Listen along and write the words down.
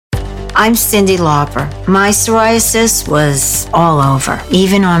I'm Cindy Lauper. My psoriasis was all over,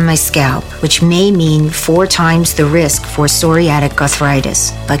 even on my scalp, which may mean 4 times the risk for psoriatic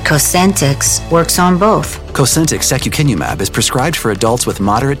arthritis. But Cosentyx works on both. Cosentyx secukinumab is prescribed for adults with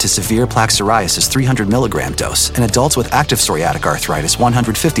moderate to severe plaque psoriasis 300 milligram dose and adults with active psoriatic arthritis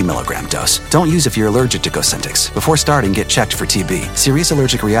 150 milligram dose. Don't use if you're allergic to Cosentyx. Before starting, get checked for TB, serious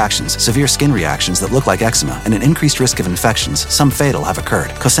allergic reactions, severe skin reactions that look like eczema, and an increased risk of infections, some fatal, have occurred.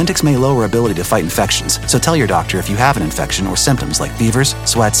 Cosentyx may lower ability to fight infections, so tell your doctor if you have an infection or symptoms like fevers,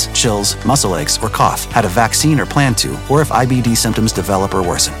 sweats, chills, muscle aches, or cough, had a vaccine or plan to, or if IBD symptoms develop or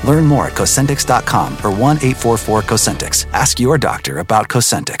worsen. Learn more at Cosentyx.com or 1-844-COSENTYX. Ask your doctor about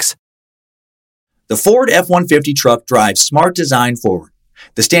Cosentyx. The Ford F-150 truck drives smart design forward.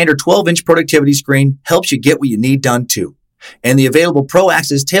 The standard 12-inch productivity screen helps you get what you need done too. And the available Pro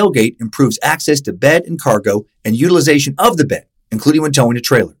Access tailgate improves access to bed and cargo and utilization of the bed, including when towing a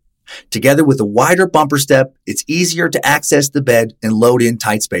trailer. Together with a wider bumper step, it's easier to access the bed and load in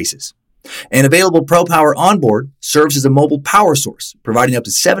tight spaces. And available Pro Power onboard serves as a mobile power source, providing up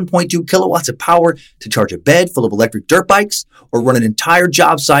to 7.2 kilowatts of power to charge a bed full of electric dirt bikes or run an entire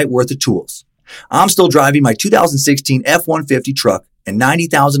job site worth of tools. I'm still driving my 2016 F-150 truck and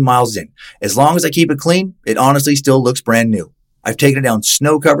 90,000 miles in. As long as I keep it clean, it honestly still looks brand new. I've taken it down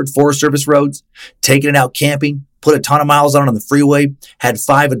snow-covered Forest Service roads, taken it out camping, put a ton of miles on the freeway, had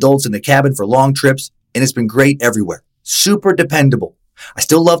 5 adults in the cabin for long trips, and it's been great everywhere. Super dependable. I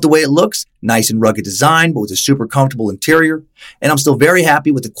still love the way it looks, nice and rugged design, but with a super comfortable interior. And I'm still very happy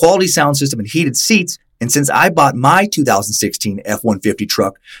with the quality sound system and heated seats. And since I bought my 2016 F-150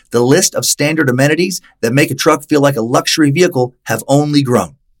 truck, the list of standard amenities that make a truck feel like a luxury vehicle have only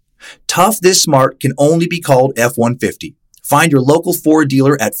grown. Tough this smart can only be called F-150. Find your local Ford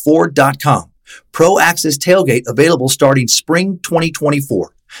dealer at Ford.com. Pro Access tailgate available starting spring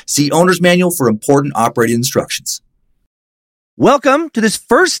 2024. See owner's manual for important operating instructions. Welcome to this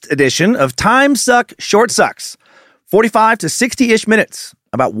first edition of Time Suck Short Sucks. 45 to 60-ish minutes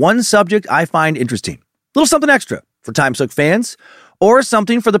about one subject I find interesting. A little something extra for Time Suck fans, or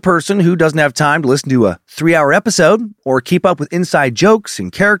something for the person who doesn't have time to listen to a 3-hour episode or keep up with inside jokes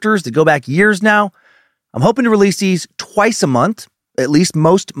and characters that go back years now. I'm hoping to release these twice a month, at least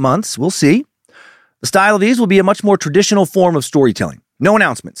most months. We'll see. The style of these will be a much more traditional form of storytelling. No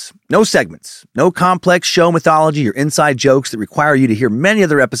announcements, no segments, no complex show mythology or inside jokes that require you to hear many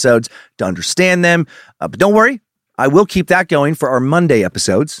other episodes to understand them. But don't worry, I will keep that going for our Monday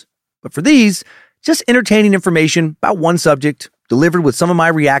episodes. But for these, just entertaining information about one subject delivered with some of my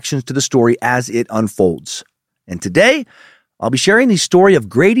reactions to the story as it unfolds. And today, I'll be sharing the story of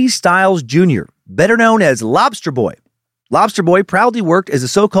Grady Stiles Jr., better known as Lobster Boy. Lobster Boy proudly worked as a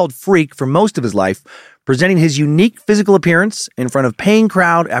so-called freak for most of his life, presenting his unique physical appearance in front of paying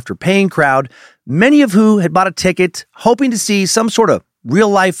crowd after paying crowd, many of who had bought a ticket hoping to see some sort of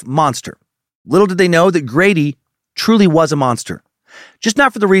real-life monster. Little did they know that Grady truly was a monster, just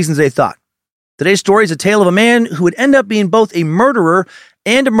not for the reasons they thought. Today's story is a tale of a man who would end up being both a murderer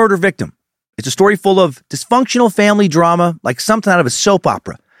and a murder victim. It's a story full of dysfunctional family drama, like something out of a soap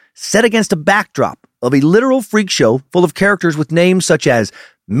opera, set against a backdrop of a literal freak show full of characters with names such as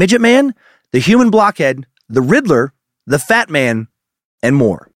Midget Man, the Human Blockhead, the Riddler, the Fat Man, and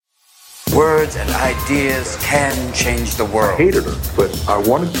more. Words and ideas can change the world. I hated her, but I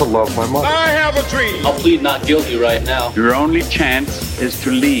wanted to love my mother. I have a dream. I'll plead not guilty right now. Your only chance is to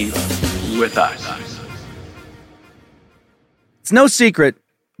leave with us. It's no secret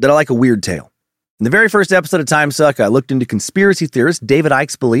that I like a weird tale. In the very first episode of Time Suck, I looked into conspiracy theorist David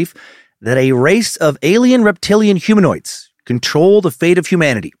Icke's belief that a race of alien reptilian humanoids control the fate of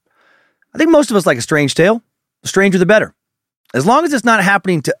humanity. I think most of us like a strange tale. The stranger, the better. As long as it's not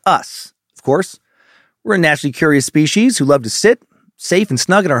happening to us, of course. We're a naturally curious species who love to sit safe and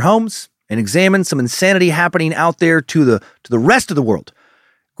snug in our homes and examine some insanity happening out there to the rest of the world.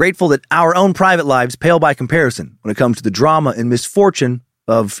 Grateful that our own private lives pale by comparison when it comes to the drama and misfortune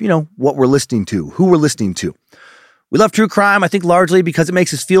of, what we're listening to, who we're listening to. We love true crime, I think, largely because it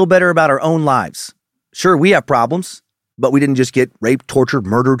makes us feel better about our own lives. Sure, we have problems, but we didn't just get raped, tortured,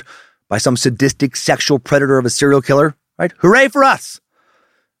 murdered by some sadistic sexual predator of a serial killer, right? Hooray for us!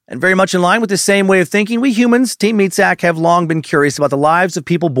 And very much in line with this same way of thinking, we humans, Team Meatsack, have long been curious about the lives of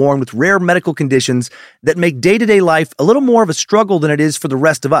people born with rare medical conditions that make day-to-day life a little more of a struggle than it is for the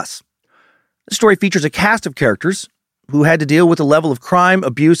rest of us. The story features a cast of characters who had to deal with a level of crime,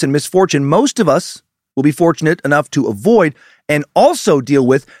 abuse, and misfortune most of us will be fortunate enough to avoid, and also deal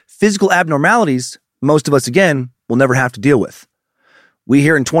with physical abnormalities most of us, again, will never have to deal with. We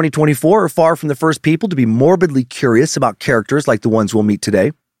here in 2024 are far from the first people to be morbidly curious about characters like the ones we'll meet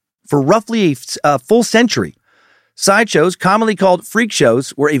today. For roughly a full century, sideshows, commonly called freak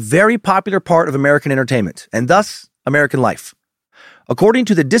shows, were a very popular part of American entertainment, and thus American life. According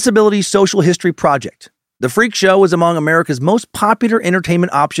to the Disability Social History Project, the freak show was among America's most popular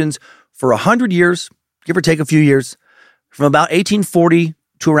entertainment options for 100 years, give or take a few years, from about 1840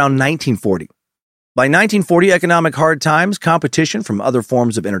 to around 1940. By 1940, economic hard times, competition from other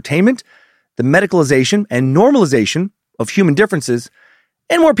forms of entertainment, the medicalization and normalization of human differences,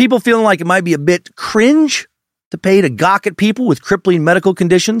 and more people feeling like it might be a bit cringe to pay to gawk at people with crippling medical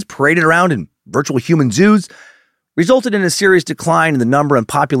conditions paraded around in virtual human zoos, resulted in a serious decline in the number and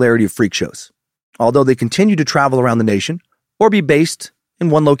popularity of freak shows, although they continue to travel around the nation or be based in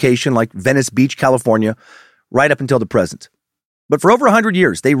one location like Venice Beach, California, right up until the present. But for over 100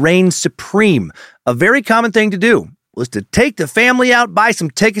 years, they reigned supreme. A very common thing to do was to take the family out, buy some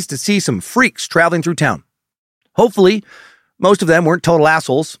tickets to see some freaks traveling through town. Hopefully, most of them weren't total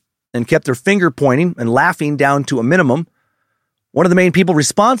assholes and kept their finger pointing and laughing down to a minimum. One of the main people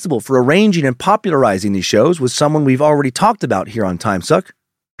responsible for arranging and popularizing these shows was someone we've already talked about here on Time Suck,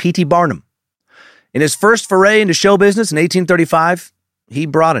 P.T. Barnum. In his first foray into show business in 1835, he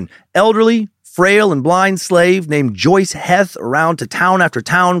brought an elderly, frail, and blind slave named Joyce Heth around to town after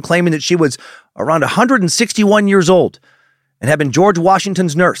town, claiming that she was around 161 years old and had been George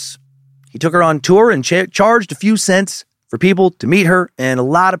Washington's nurse. He took her on tour and charged a few cents for people to meet her, and a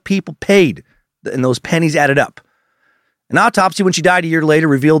lot of people paid, and those pennies added up. An autopsy when she died a year later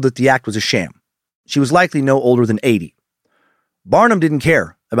revealed that the act was a sham. She was likely no older than 80. Barnum didn't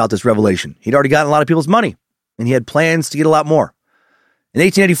care about this revelation. He'd already gotten a lot of people's money, and he had plans to get a lot more. In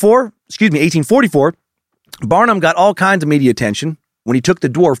 1844, Barnum got all kinds of media attention when he took the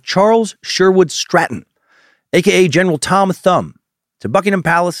dwarf Charles Sherwood Stratton, a.k.a. General Tom Thumb, to Buckingham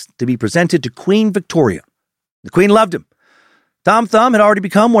Palace to be presented to Queen Victoria. The Queen loved him. Tom Thumb had already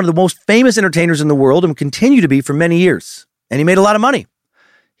become one of the most famous entertainers in the world and would continue to be for many years, and he made a lot of money.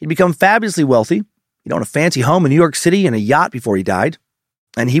 He'd become fabulously wealthy. He'd own a fancy home in New York City and a yacht before he died,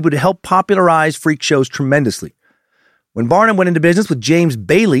 and he would help popularize freak shows tremendously. When Barnum went into business with James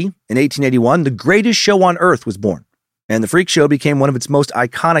Bailey in 1881, the greatest show on earth was born, and the freak show became one of its most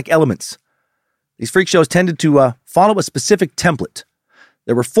iconic elements. These freak shows tended to follow a specific template.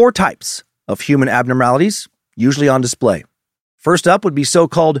 There were 4 types of human abnormalities, usually on display. First up would be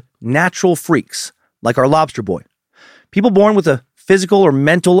so-called natural freaks, like our Lobster boy. People born with a physical or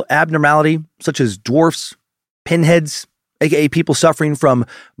mental abnormality, such as dwarfs, pinheads, aka people suffering from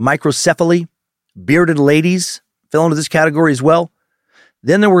microcephaly, bearded ladies fell into this category as well.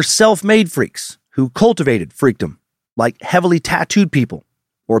 Then there were self-made freaks who cultivated freakdom, like heavily tattooed people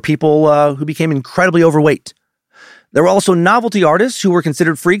or people who became incredibly overweight. There were also novelty artists who were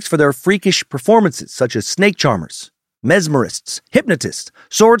considered freaks for their freakish performances, such as snake charmers, mesmerists, hypnotists,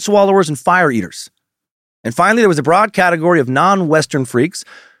 sword swallowers, and fire eaters. And finally, there was a broad category of non-Western freaks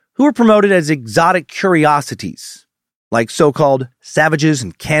who were promoted as exotic curiosities, like so-called savages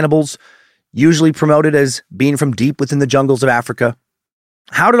and cannibals, usually promoted as being from deep within the jungles of Africa.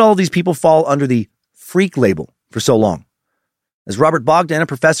 How did all these people fall under the freak label for so long? As Robert Bogdan, a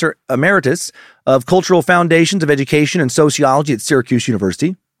professor emeritus of Cultural Foundations of Education and Sociology at Syracuse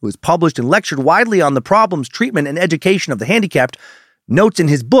University, who has published and lectured widely on the problems, treatment, and education of the handicapped, notes in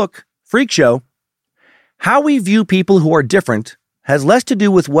his book, Freak Show, how we view people who are different has less to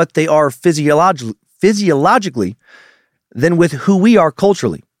do with what they are physiologically than with who we are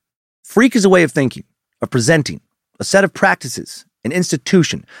culturally. Freak is a way of thinking, of presenting, a set of practices, an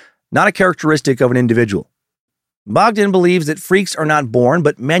institution, not a characteristic of an individual. Bogdan believes that freaks are not born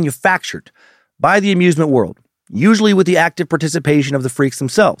but manufactured by the amusement world, usually with the active participation of the freaks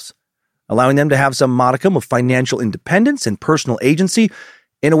themselves, allowing them to have some modicum of financial independence and personal agency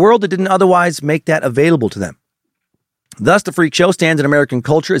in a world that didn't otherwise make that available to them. Thus, the freak show stands in American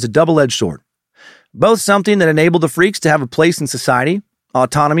culture as a double-edged sword, both something that enabled the freaks to have a place in society,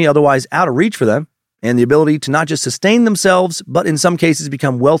 autonomy otherwise out of reach for them, and the ability to not just sustain themselves, but in some cases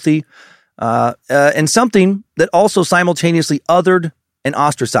become wealthy, and something that also simultaneously othered and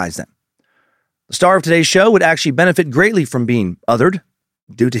ostracized them. The star of today's show would actually benefit greatly from being othered.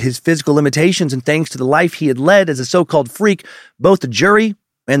 Due to his physical limitations and thanks to the life he had led as a so-called freak, both the jury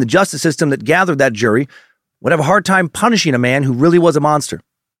and the justice system that gathered that jury would have a hard time punishing a man who really was a monster.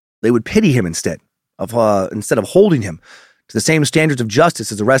 They would pity him instead of holding him to the same standards of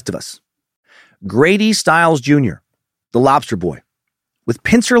justice as the rest of us. Grady Stiles Jr., the Lobster boy. With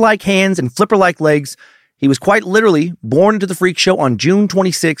pincer-like hands and flipper-like legs, he was quite literally born into the freak show on June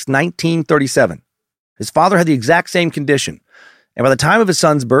 26, 1937. His father had the exact same condition, and by the time of his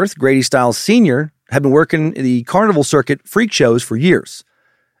son's birth, Grady Stiles Sr. had been working the carnival circuit freak shows for years.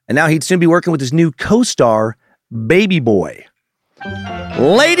 and now he'd soon be working with his new co-star, Baby Boy.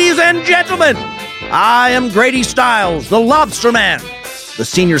 Ladies and gentlemen, I am Grady Stiles, the Lobster Man. The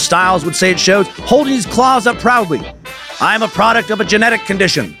senior Stiles would say it shows, holding his claws up proudly. I am a product of a genetic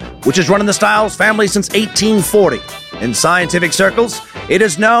condition, which has run in the Stiles family since 1840. In scientific circles, it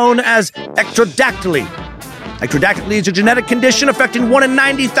is known as ectrodactyly. Ectrodactyly is a genetic condition affecting 1 in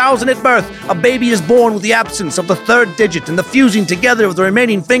 90,000 at birth. A baby is born with the absence of the third digit and the fusing together of the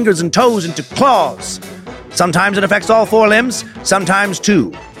remaining fingers and toes into claws. Sometimes it affects all 4 limbs, sometimes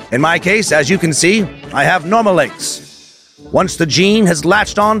 2. In my case, as you can see, I have normal legs. Once the gene has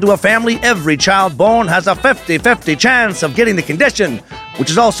latched on to a family, every child born has a 50-50 chance of getting the condition,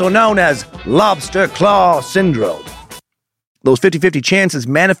 which is also known as lobster claw syndrome. Those 50-50 chances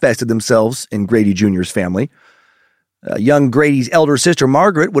manifested themselves in Grady Jr.'s family. Young Grady's elder sister,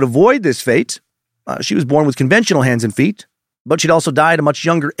 Margaret, would avoid this fate. She was born with conventional hands and feet, but she'd also die at a much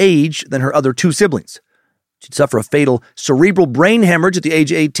younger age than her other 2 siblings. She'd suffer a fatal cerebral brain hemorrhage at the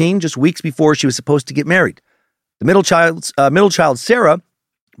age of 18, just weeks before she was supposed to get married. The middle child, Sarah,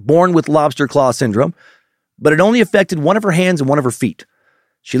 born with lobster claw syndrome, but it only affected one of her hands and one of her feet.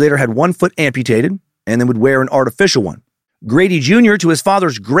 She later had one foot amputated and then would wear an artificial one. Grady Jr., to his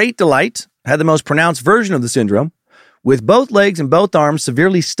father's great delight, had the most pronounced version of the syndrome, with both legs and both arms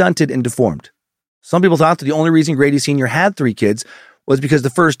severely stunted and deformed. Some people thought that the only reason Grady Sr. had 3 kids was because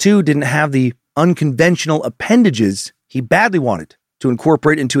the first 2 didn't have the unconventional appendages he badly wanted to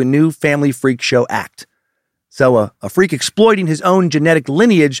incorporate into a new family freak show act. So a freak exploiting his own genetic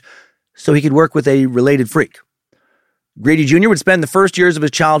lineage so he could work with a related freak. Grady Jr. would spend the first years of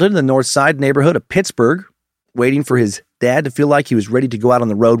his childhood in the north side neighborhood of Pittsburgh, waiting for his dad to feel like he was ready to go out on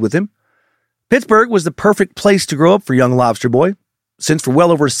the road with him. Pittsburgh was the perfect place to grow up for young Lobster Boy, since for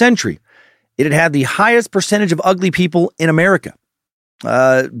well over a century, it had had the highest percentage of ugly people in America.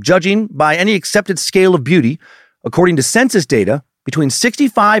 Judging by any accepted scale of beauty, according to census data, between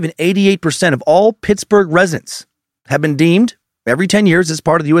 65 and 88% of all Pittsburgh residents have been deemed, every 10 years as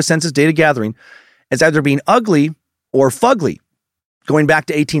part of the U.S. Census data gathering, as either being ugly or fugly, going back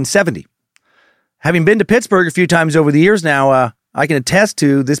to 1870. Having been to Pittsburgh a few times over the years now, I can attest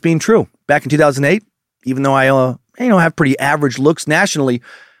to this being true. Back in 2008, even though I have pretty average looks nationally,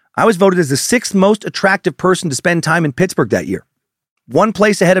 I was voted as the 6th most attractive person to spend time in Pittsburgh that year. One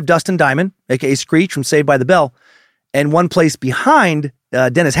place ahead of Dustin Diamond, a.k.a. Screech from Saved by the Bell, and one place behind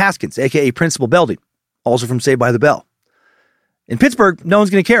Dennis Haskins, a.k.a. Principal Belding, also from Saved by the Bell. In Pittsburgh, no one's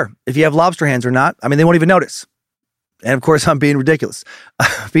going to care if you have lobster hands or not. I mean, they won't even notice. And of course, I'm being ridiculous.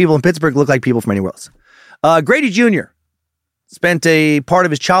 People in Pittsburgh look like people from anywhere else. Grady Jr. spent a part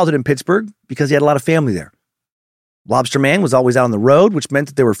of his childhood in Pittsburgh because he had a lot of family there. Lobster Man was always out on the road, which meant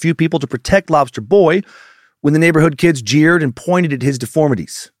that there were few people to protect Lobster Boy when the neighborhood kids jeered and pointed at his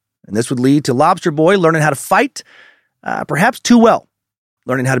deformities. And this would lead to Lobster Boy learning how to fight, perhaps too well,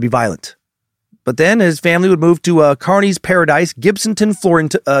 learning how to be violent. But then his family would move to Carney's Paradise, Gibsonton,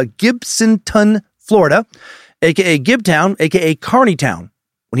 Florida, a.k.a. Gibtown, a.k.a. Carneytown,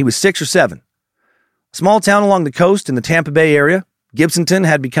 when he was 6 or 7. A small town along the coast in the Tampa Bay area, Gibsonton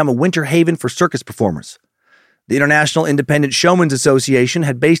had become a winter haven for circus performers. The International Independent Showmen's Association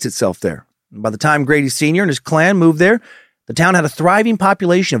had based itself there. And by the time Grady Sr. and his clan moved there, the town had a thriving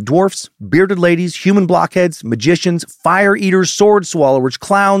population of dwarfs, bearded ladies, human blockheads, magicians, fire eaters, sword swallowers,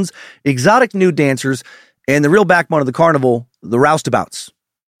 clowns, exotic nude dancers, and the real backbone of the carnival, the roustabouts,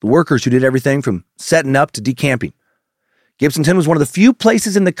 the workers who did everything from setting up to decamping. Gibsonton was one of the few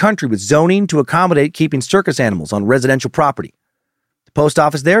places in the country with zoning to accommodate keeping circus animals on residential property. The post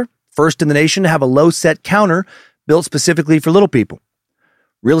office there, first in the nation to have a low-set counter built specifically for little people.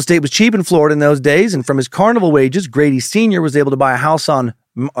 Real estate was cheap in Florida in those days, and from his carnival wages, Grady Sr. was able to buy a house on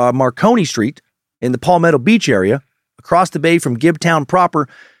Marconi Street in the Palmetto Beach area, across the bay from Gibtown proper,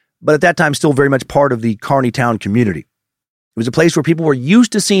 but at that time still very much part of the Carneytown community. It was a place where people were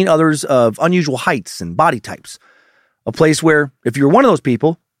used to seeing others of unusual heights and body types. A place where, if you were one of those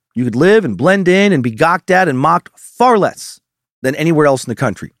people, you could live and blend in and be gawked at and mocked far less than anywhere else in the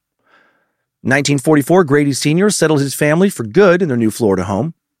country. In 1944, Grady Sr. settled his family for good in their new Florida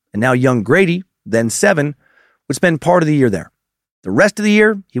home, and now young Grady, then 7, would spend part of the year there. The rest of the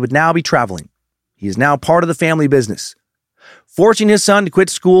year, he would now be traveling. He is now part of the family business. Forcing his son to quit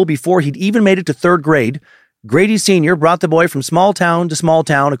school before he'd even made it to 3rd grade, Grady Sr. brought the boy from small town to small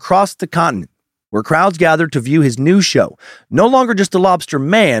town across the continent, where crowds gathered to view his new show, no longer just the Lobster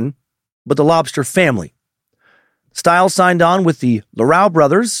Man, but the Lobster Family. Stiles signed on with the Larau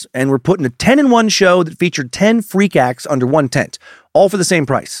brothers and were put in a 10-in-1 show that featured 10 freak acts under one tent, all for the same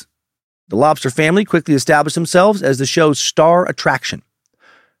price. The Lobster Family quickly established themselves as the show's star attraction.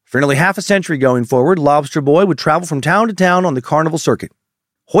 For nearly half a century going forward, Lobster Boy would travel from town to town on the carnival circuit,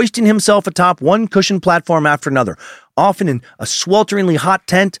 hoisting himself atop one cushioned platform after another, often in a swelteringly hot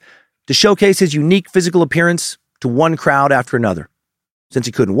tent, to showcase his unique physical appearance to one crowd after another. Since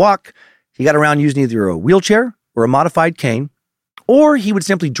he couldn't walk, he got around using either a wheelchair or a modified cane, or he would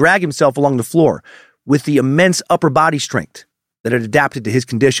simply drag himself along the floor with the immense upper body strength that had adapted to his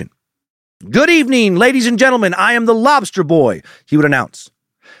condition. "Good evening, ladies and gentlemen, I am the Lobster Boy," he would announce.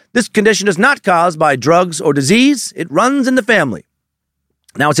 "This condition is not caused by drugs or disease. It runs in the family."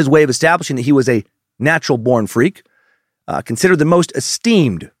 Now it's his way of establishing that he was a natural-born freak, considered the most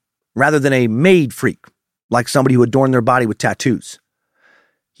esteemed rather than a made freak, like somebody who adorned their body with tattoos.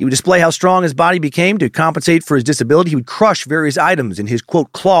 He would display how strong his body became to compensate for his disability. He would crush various items in his,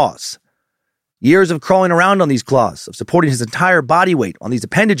 quote, claws. Years of crawling around on these claws, of supporting his entire body weight on these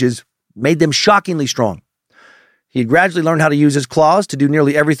appendages, made them shockingly strong. He had gradually learned how to use his claws to do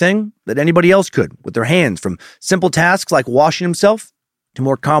nearly everything that anybody else could with their hands, from simple tasks like washing himself to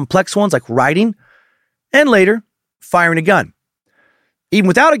more complex ones like writing, and later, firing a gun. Even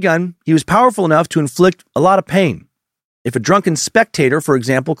without a gun, he was powerful enough to inflict a lot of pain. If a drunken spectator, for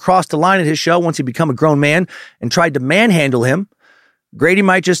example, crossed a line at his show once he'd become a grown man and tried to manhandle him, Grady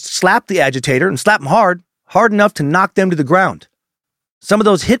might just slap the agitator and slap him hard enough to knock them to the ground. Some of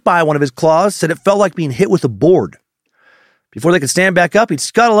those hit by one of his claws said it felt like being hit with a board. Before they could stand back up, he'd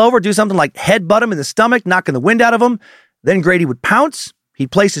scuttle over, do something like headbutt him in the stomach, knocking the wind out of him. Then Grady would pounce.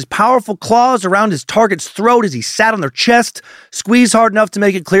 He'd place his powerful claws around his target's throat as he sat on their chest, squeeze hard enough to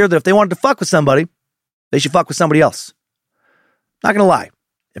make it clear that if they wanted to fuck with somebody, they should fuck with somebody else. Not gonna lie,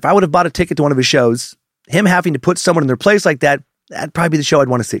 if I would have bought a ticket to one of his shows, him having to put someone in their place like that, that'd probably be the show I'd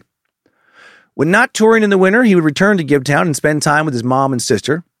want to see. When not touring in the winter, he would return to Gibtown and spend time with his mom and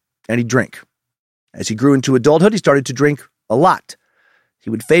sister, and he'd drink. As he grew into adulthood, he started to drink a lot. He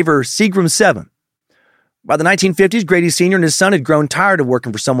would favor Seagram 7. By the 1950s, Grady Sr. and his son had grown tired of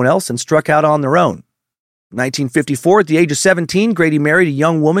working for someone else and struck out on their own. In 1954, at the age of 17, Grady married a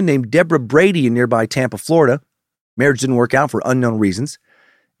young woman named Deborah Brady in nearby Tampa, Florida. Marriage didn't work out for unknown reasons,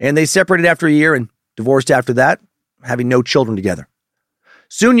 and they separated after a year and divorced after that, having no children together.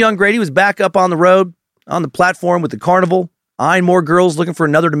 Soon, young Grady was back up on the road, on the platform with the carnival, eyeing more girls looking for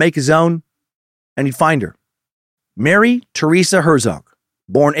another to make his own, and he'd find her. Mary Teresa Herzog,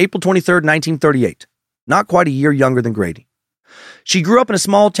 born April 23rd, 1938, not quite a year younger than Grady. She grew up in a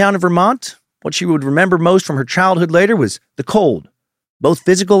small town in Vermont. What she would remember most from her childhood later was the cold, both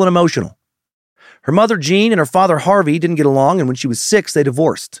physical and emotional. Her mother, Jean, and her father, Harvey, didn't get along, and when she was 6, they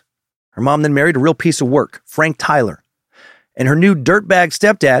divorced. Her mom then married a real piece of work, Frank Tyler. And her new dirtbag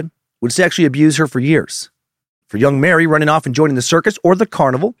stepdad would sexually abuse her for years. For young Mary, running off and joining the circus or the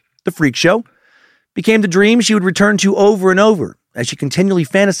carnival, the freak show, became the dream she would return to over and over as she continually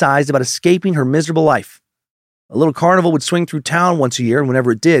fantasized about escaping her miserable life. A little carnival would swing through town once a year, and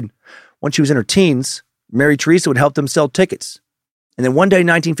whenever it did, once she was in her teens, Mary Teresa would help them sell tickets. And then one day in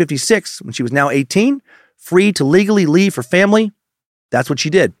 1956, when she was now 18, free to legally leave for family, that's what she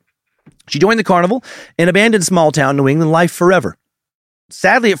did. She joined the carnival and abandoned small-town New England life forever.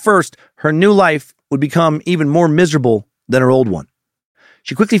 Sadly, at first, her new life would become even more miserable than her old one.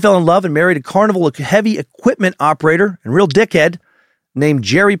 She quickly fell in love and married a carnival heavy equipment operator and real dickhead named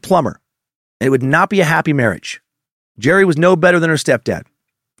Jerry Plummer. And it would not be a happy marriage. Jerry was no better than her stepdad.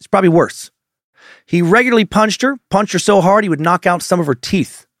 It's probably worse. He regularly punched her so hard he would knock out some of her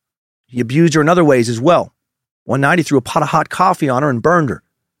teeth. He abused her in other ways as well. One night he threw a pot of hot coffee on her and burned her.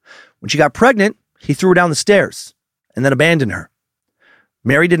 When she got pregnant, he threw her down the stairs and then abandoned her.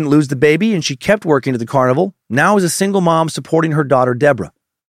 Mary didn't lose the baby, and she kept working at the carnival, now as a single mom supporting her daughter, Deborah.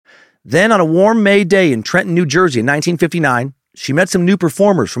 Then, on a warm May day in Trenton, New Jersey in 1959, she met some new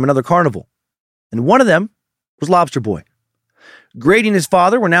performers from another carnival, and one of them was Lobster Boy. Grady and his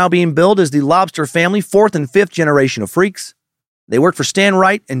father were now being billed as the Lobster family, 4th and 5th generation of freaks. They worked for Stan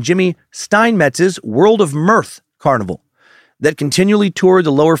Wright and Jimmy Steinmetz's World of Mirth carnival that continually toured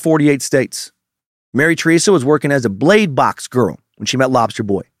the lower 48 states. Mary Teresa was working as a blade box girl when she met Lobster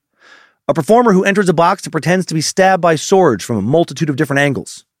Boy, a performer who enters a box and pretends to be stabbed by swords from a multitude of different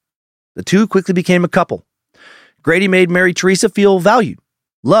angles. The two quickly became a couple. Grady made Mary Teresa feel valued,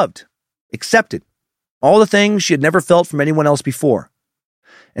 loved, accepted, all the things she had never felt from anyone else before.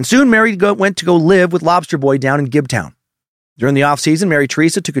 And soon Mary went to go live with Lobster Boy down in Gibtown. During the off-season, Mary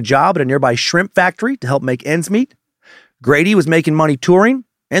Teresa took a job at a nearby shrimp factory to help make ends meet. Grady was making money touring,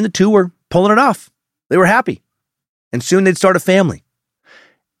 and the two were pulling it off. They were happy. And soon they'd start a family.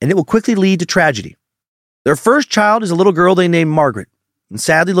 And it will quickly lead to tragedy. Their first child is a little girl they named Margaret. And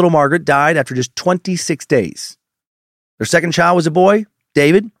sadly, little Margaret died after just 26 days. Their second child was a boy,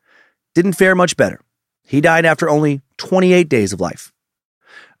 David, didn't fare much better. He died after only 28 days of life.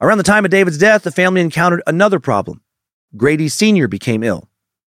 Around the time of David's death, the family encountered another problem. Grady Sr. became ill.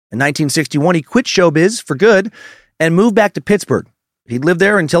 In 1961, he quit showbiz for good and moved back to Pittsburgh. He'd lived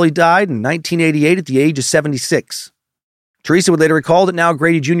there until he died in 1988 at the age of 76. Teresa would later recall that now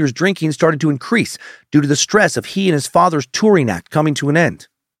Grady Jr.'s drinking started to increase due to the stress of he and his father's touring act coming to an end.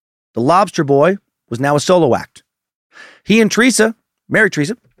 The Lobster Boy was now a solo act. He and Teresa, Mary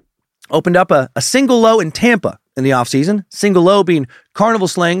Teresa, opened up a single low in Tampa in the off-season, single low being carnival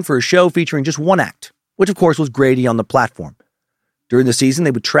slang for a show featuring just one act, which of course was Grady on the platform. During the season,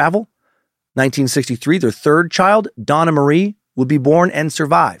 they would travel. 1963, their third child, Donna Marie, would be born and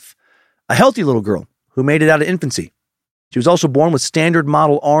survive. A healthy little girl who made it out of infancy. She was also born with standard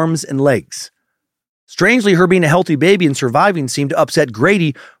model arms and legs. Strangely, her being a healthy baby and surviving seemed to upset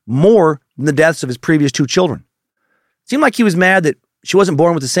Grady more than the deaths of his previous two children. It seemed like he was mad that she wasn't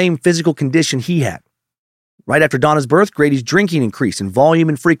born with the same physical condition he had. Right after Donna's birth, Grady's drinking increased in volume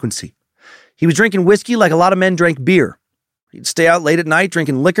and frequency. He was drinking whiskey like a lot of men drank beer. He'd stay out late at night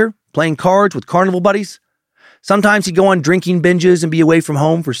drinking liquor, playing cards with carnival buddies. Sometimes he'd go on drinking binges and be away from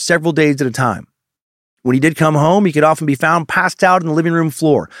home for several days at a time. When he did come home, he could often be found passed out on the living room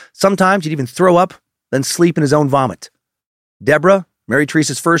floor. Sometimes he'd even throw up, then sleep in his own vomit. Deborah, Mary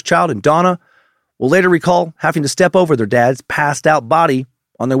Teresa's first child, and Donna will later recall having to step over their dad's passed out body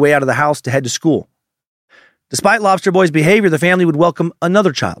on their way out of the house to head to school. Despite Lobster Boy's behavior, the family would welcome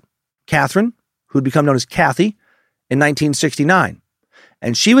another child, Catherine, who would become known as Kathy, in 1969.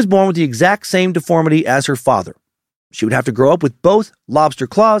 And she was born with the exact same deformity as her father. She would have to grow up with both lobster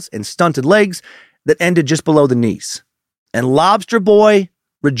claws and stunted legs that ended just below the knees. And Lobster Boy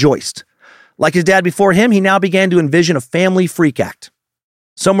rejoiced. Like his dad before him, he now began to envision a family freak act.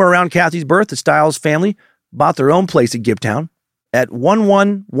 Somewhere around Kathy's birth, the Stiles family bought their own place at Gibtown at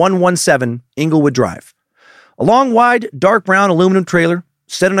 11117 Inglewood Drive. A long, wide, dark brown aluminum trailer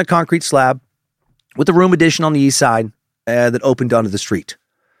set on a concrete slab with a room addition on the east side that opened onto the street.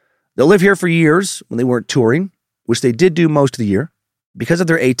 They'll live here for years when they weren't touring, which they did do most of the year. Because of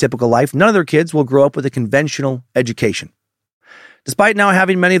their atypical life, none of their kids will grow up with a conventional education. Despite now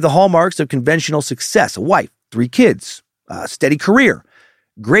having many of the hallmarks of conventional success, a wife, 3 kids, a steady career,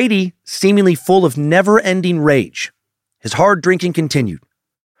 Grady seemingly full of never-ending rage. His hard drinking continued.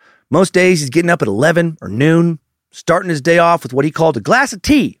 Most days he's getting up at 11 or noon, starting his day off with what he called a glass of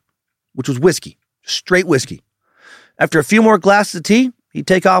tea, which was whiskey, straight whiskey. After a few more glasses of tea, he'd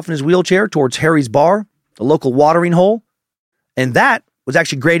take off in his wheelchair towards Harry's Bar, the local watering hole, and that was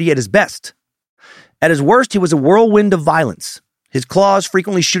actually Grady at his best. At his worst, he was a whirlwind of violence, his claws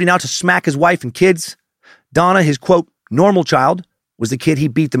frequently shooting out to smack his wife and kids. Donna, his quote, normal child, was the kid he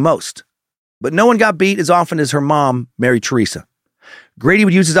beat the most. But no one got beat as often as her mom, Mary Teresa. Grady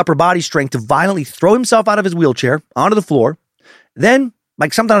would use his upper body strength to violently throw himself out of his wheelchair onto the floor. Then,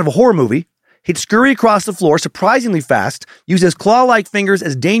 like something out of a horror movie, he'd scurry across the floor surprisingly fast, use his claw-like fingers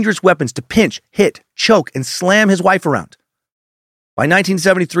as dangerous weapons to pinch, hit, choke, and slam his wife around. By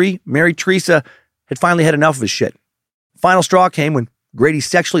 1973, Mary Teresa had finally had enough of his shit. The final straw came when Grady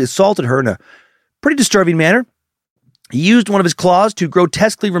sexually assaulted her in a pretty disturbing manner. He used one of his claws to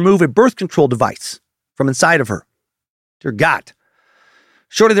grotesquely remove a birth control device from inside of her. Dear God.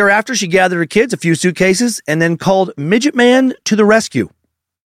 Shortly thereafter, she gathered her kids, a few suitcases, and then called Midget Man to the rescue.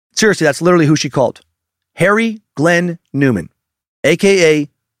 Seriously, that's literally who she called. Harry Glenn Newman, a.k.a.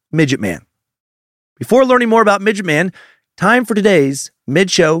 Midget Man. Before learning more about Midget Man, time for today's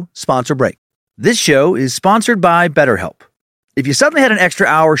mid-show sponsor break. This show is sponsored by BetterHelp. If you suddenly had an extra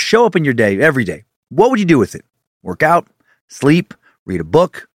hour show up in your day every day, what would you do with it? Work out, sleep, read a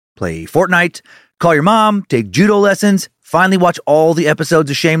book, play Fortnite, call your mom, take judo lessons, finally watch all the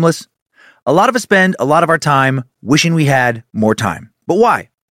episodes of Shameless? A lot of us spend a lot of our time wishing we had more time. But why?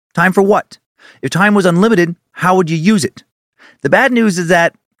 Time for what? If time was unlimited, how would you use it? The bad news is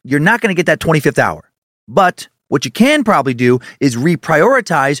that you're not going to get that 25th hour. But what you can probably do is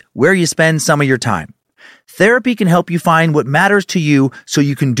reprioritize where you spend some of your time. Therapy can help you find what matters to you so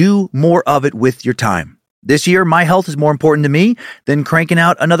you can do more of it with your time. This year, my health is more important to me than cranking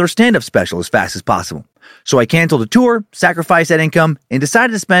out another stand-up special as fast as possible. So I canceled a tour, sacrificed that income, and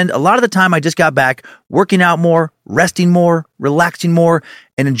decided to spend a lot of the time I just got back working out more, resting more, relaxing more,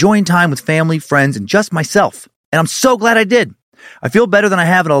 and enjoying time with family, friends, and just myself. And I'm so glad I did. I feel better than I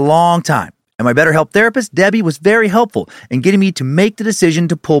have in a long time. And my BetterHelp therapist, Debbie, was very helpful in getting me to make the decision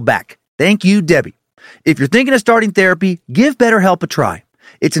to pull back. Thank you, Debbie. If you're thinking of starting therapy, give BetterHelp a try.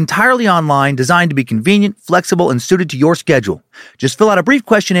 It's entirely online, designed to be convenient, flexible, and suited to your schedule. Just fill out a brief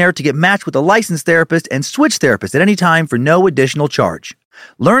questionnaire to get matched with a licensed therapist and switch therapists at any time for no additional charge.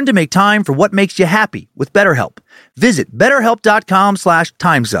 Learn to make time for what makes you happy with BetterHelp. Visit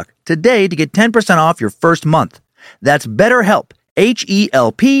betterhelp.com/timesuck today to get 10% off your first month. That's BetterHelp,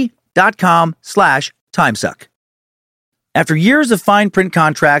 HELP.com/timesuck. After years of fine print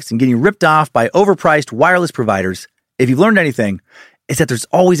contracts and getting ripped off by overpriced wireless providers, if you've learned anything, it's that there's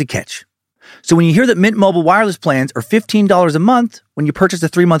always a catch. So when you hear that Mint Mobile wireless plans are $15 a month when you purchase a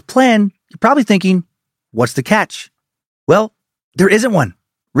 3-month plan, you're probably thinking, what's the catch? Well, there isn't one.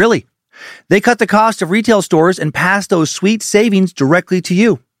 Really. They cut the cost of retail stores and pass those sweet savings directly to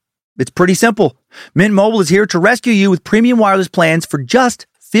you. It's pretty simple. Mint Mobile is here to rescue you with premium wireless plans for just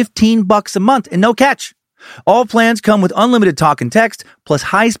 $15 a month and no catch. All plans come with unlimited talk and text, plus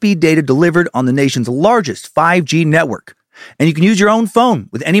high-speed data delivered on the nation's largest 5G network. And you can use your own phone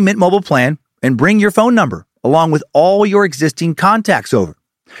with any Mint Mobile plan and bring your phone number along with all your existing contacts over.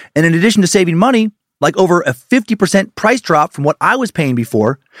 And in addition to saving money, like over a 50% price drop from what I was paying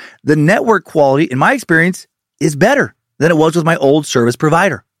before, the network quality, in my experience, is better than it was with my old service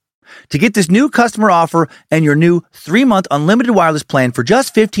provider. To get this new customer offer and your new 3-month unlimited wireless plan for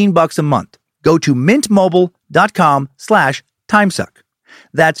just $15 a month, go to mintmobile.com/timesuck.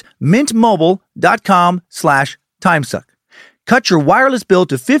 That's mintmobile.com/timesuck. Cut your wireless bill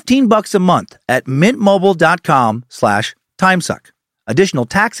to $15 a month at mintmobile.com/timesuck. Additional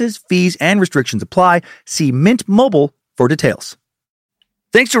taxes, fees, and restrictions apply. See Mint Mobile for details.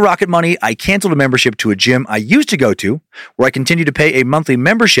 Thanks to Rocket Money, I canceled a membership to a gym I used to go to, where I continued to pay a monthly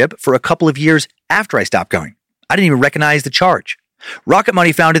membership for a couple of years after I stopped going. I didn't even recognize the charge. Rocket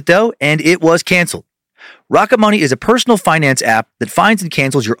Money found it, though, and it was canceled. Rocket Money is a personal finance app that finds and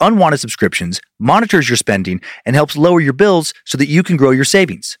cancels your unwanted subscriptions, monitors your spending, and helps lower your bills so that you can grow your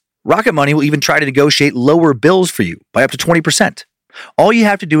savings. Rocket Money will even try to negotiate lower bills for you by up to 20%. All you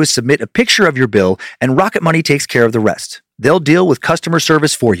have to do is submit a picture of your bill, and Rocket Money takes care of the rest. They'll deal with customer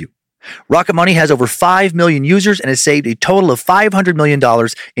service for you. Rocket Money has over 5 million users and has saved a total of $500 million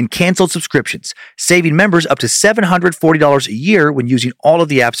in canceled subscriptions, saving members up to $740 a year when using all of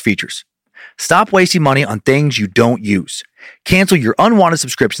the app's features. Stop wasting money on things you don't use. Cancel your unwanted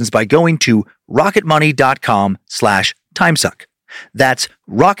subscriptions by going to rocketmoney.com/timesuck. That's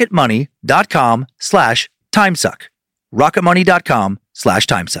rocketmoney.com/timesuck.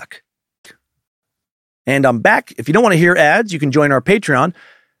 rocketmoney.com/timesuck. And I'm back. If you don't want to hear ads, you can join our Patreon,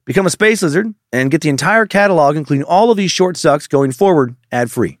 become a Space Lizard, and get the entire catalog, including all of these short sucks going forward,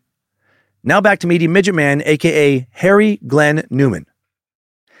 ad-free. Now back to meeting Midget Man, a.k.a. Harry Glenn Newman.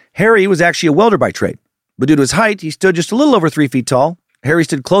 Harry was actually a welder by trade, but due to his height, he stood just a little over 3 feet tall. Harry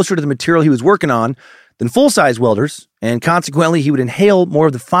stood closer to the material he was working on than full-size welders, and consequently, he would inhale more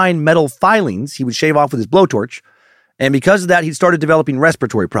of the fine metal filings he would shave off with his blowtorch, and because of that, he started developing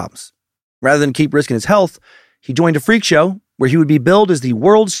respiratory problems. Rather than keep risking his health, he joined a freak show where he would be billed as the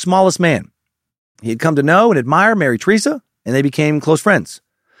world's smallest man. He had come to know and admire Mary Teresa, and they became close friends.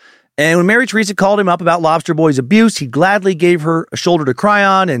 And when Mary Teresa called him up about Lobster Boy's abuse, he gladly gave her a shoulder to cry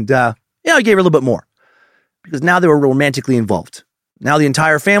on, and he gave her a little bit more. Because now they were romantically involved. Now the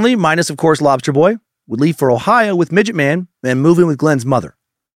entire family, minus of course Lobster Boy, would leave for Ohio with Midget Man and move in with Glenn's mother.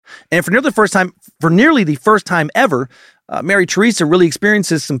 And for nearly the first time ever, Mary Teresa really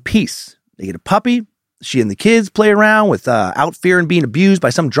experiences some peace. They get a puppy. She and the kids play around without fearing being abused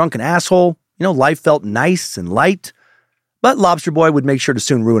by some drunken asshole. Life felt nice and light. But Lobster Boy would make sure to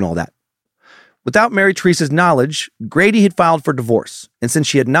soon ruin all that. Without Mary Teresa's knowledge, Grady had filed for divorce. And since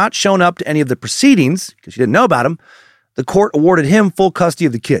she had not shown up to any of the proceedings, because she didn't know about him, the court awarded him full custody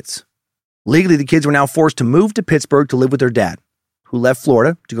of the kids. Legally, the kids were now forced to move to Pittsburgh to live with their dad, who left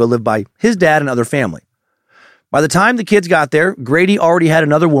Florida to go live by his dad and other family. By the time the kids got there, Grady already had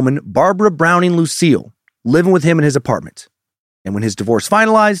another woman, Barbara Browning Lucille, living with him in his apartment. And when his divorce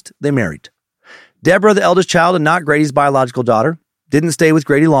finalized, they married. Deborah, the eldest child and not Grady's biological daughter, didn't stay with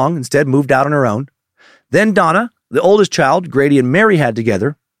Grady long, instead moved out on her own. Then Donna, the oldest child Grady and Mary had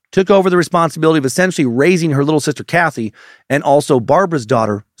together, took over the responsibility of essentially raising her little sister Kathy and also Barbara's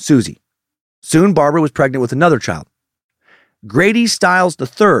daughter, Susie. Soon Barbara was pregnant with another child. Grady Stiles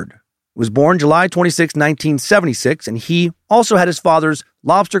III was born July 26, 1976, and he also had his father's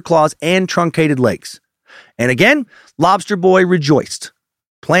lobster claws and truncated legs. And again, Lobster Boy rejoiced.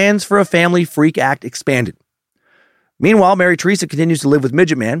 Plans for a family freak act expanded. Meanwhile, Mary Teresa continues to live with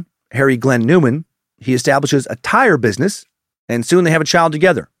Midget Man, Harry Glenn Newman. He establishes a tire business, and soon they have a child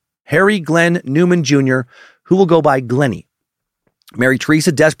together, Harry Glenn Newman Jr., who will go by Glenny. Mary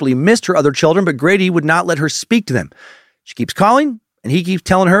Teresa desperately missed her other children, but Grady would not let her speak to them. She keeps calling, and he keeps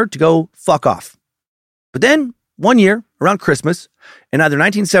telling her to go fuck off. But then, one year, around Christmas, in either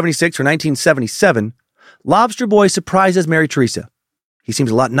 1976 or 1977, Lobster Boy surprises Mary Teresa. He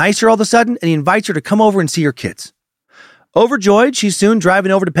seems a lot nicer all of a sudden, and he invites her to come over and see her kids. Overjoyed, she's soon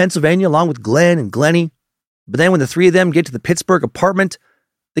driving over to Pennsylvania along with Glenn and Glennie. But then when the three of them get to the Pittsburgh apartment,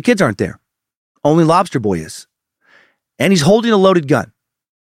 the kids aren't there. Only Lobster Boy is. And he's holding a loaded gun.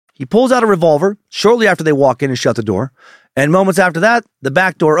 He pulls out a revolver shortly after they walk in and shut the door. And moments after that, the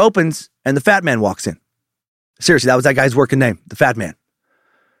back door opens and the Fat Man walks in. Seriously, that was that guy's working name, the Fat Man.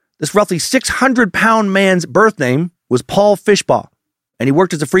 This roughly 600-pound man's birth name was Paul Fishbaugh, and he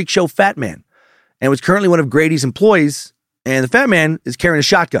worked as a freak show Fat Man and was currently one of Grady's employees, and the Fat Man is carrying a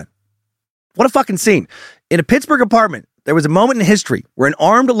shotgun. What a fucking scene. In a Pittsburgh apartment, there was a moment in history where an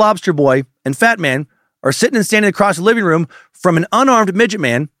armed Lobster Boy and Fat Man are sitting and standing across the living room from an unarmed midget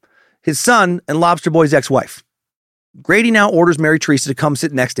man, his son, and Lobster Boy's ex-wife. Grady now orders Mary Teresa to come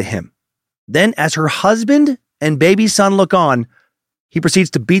sit next to him. Then, as her husband and baby son look on, he proceeds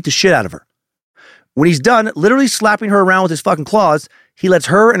to beat the shit out of her. When he's done, literally slapping her around with his fucking claws, he lets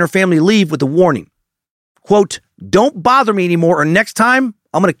her and her family leave with a warning. Quote, "Don't bother me anymore, or next time,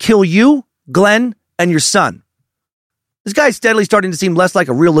 I'm going to kill you, Glenn, and your son." This guy's steadily starting to seem less like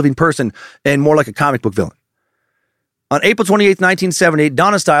a real living person and more like a comic book villain. On April 28, 1978,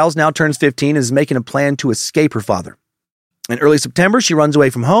 Donna Stiles now turns 15 and is making a plan to escape her father. In early September, she runs away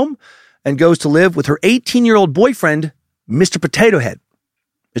from home and goes to live with her 18-year-old boyfriend, Mr. Potato Head.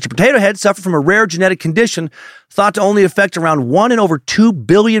 Mr. Potato Head suffered from a rare genetic condition thought to only affect around 1 in over 2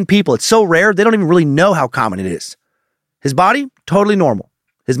 billion people. It's so rare, they don't even really know how common it is. His body, totally normal.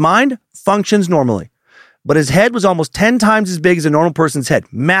 His mind functions normally. But his head was almost 10 times as big as a normal person's head.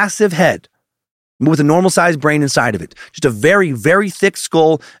 Massive head. With a normal-sized brain inside of it. Just a very, very thick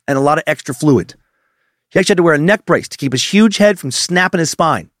skull and a lot of extra fluid. He actually had to wear a neck brace to keep his huge head from snapping his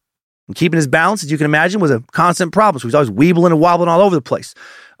spine. And keeping his balance, as you can imagine, was a constant problem. So he was always weebling and wobbling all over the place.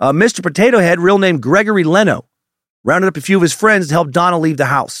 Mr. Potato Head, real name Gregory Leno, rounded up a few of his friends to help Donna leave the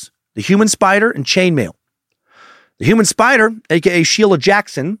house. The Human Spider and Chainmail. The Human Spider, a.k.a. Sheila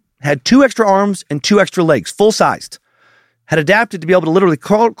Jackson, had 2 extra arms and 2 extra legs, full-sized. Had adapted to be able to literally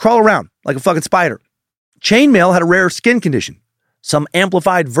crawl around like a fucking spider. Chainmail had a rare skin condition, some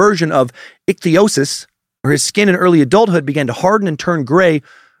amplified version of ichthyosis, where his skin in early adulthood began to harden and turn gray,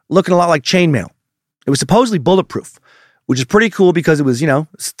 looking a lot like chainmail. It was supposedly bulletproof, which is pretty cool because it was,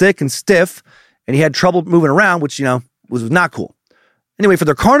 thick and stiff, and he had trouble moving around, which, was not cool. Anyway, for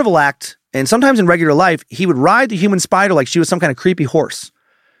their carnival act, and sometimes in regular life, he would ride the Human Spider like she was some kind of creepy horse.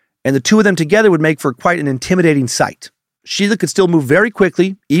 And the two of them together would make for quite an intimidating sight. Sheila could still move very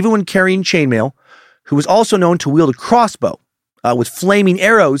quickly, even when carrying Chainmail, who was also known to wield a crossbow with flaming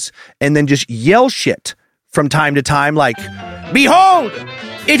arrows and then just yell shit from time to time like, "Behold,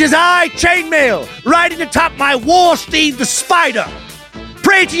 it is I, Chainmail, riding atop my war steed, the Spider.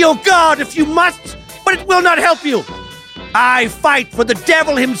 Pray to your God if you must, but it will not help you. I fight for the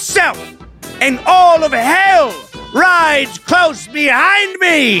devil himself, and all of hell rides close behind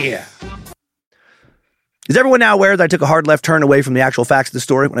me." Is everyone now aware that I took a hard left turn away from the actual facts of the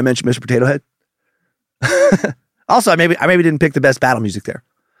story when I mentioned Mr. Potato Head? Also, I maybe didn't pick the best battle music there.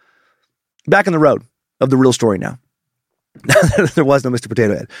 Back on the road of the real story now. There was no Mr.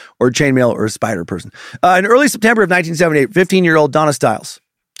 Potato Head or Chainmail or Spider person. In early September of 1978, 15-year-old Donna Stiles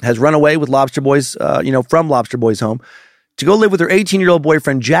has run away with Lobster Boy's, from Lobster Boy's home to go live with her 18-year-old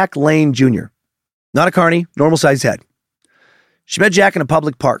boyfriend, Jack Lane Jr. Not a carny, normal-sized head. She met Jack in a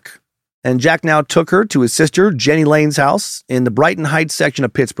public park. And Jack now took her to his sister, Jenny Lane's house in the Brighton Heights section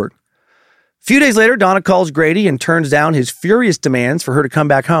of Pittsburgh. A few days later, Donna calls Grady and turns down his furious demands for her to come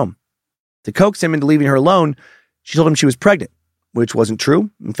back home. To coax him into leaving her alone, she told him she was pregnant, which wasn't true.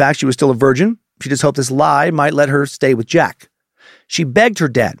 In fact, she was still a virgin. She just hoped this lie might let her stay with Jack. She begged her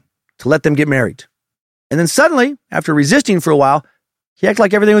dad to let them get married. And then suddenly, after resisting for a while, he acted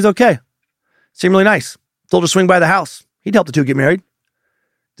like everything was okay. Seemed really nice. Told her to swing by the house. He'd help the two get married.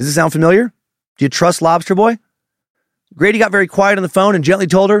 Does this sound familiar? Do you trust Lobster Boy? Grady got very quiet on the phone and gently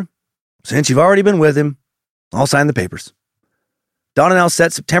told her, "Since you've already been with him, I'll sign the papers." Donna now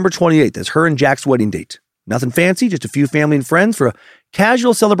set September 28th as her and Jack's wedding date. Nothing fancy, just a few family and friends for a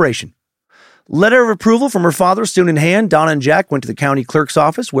casual celebration. Letter of approval from her father soon in hand, Donna and Jack went to the county clerk's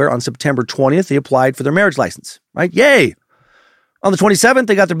office where on September 20th they applied for their marriage license. Right? Yay! On the 27th,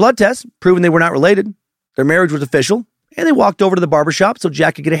 they got their blood test, proving they were not related. Their marriage was official. And they walked over to the barbershop so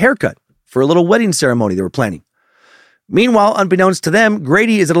Jack could get a haircut for a little wedding ceremony they were planning. Meanwhile, unbeknownst to them,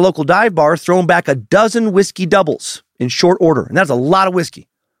 Grady is at a local dive bar throwing back a dozen whiskey doubles in short order. And that's a lot of whiskey.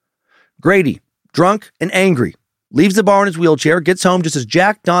 Grady, drunk and angry, leaves the bar in his wheelchair, gets home just as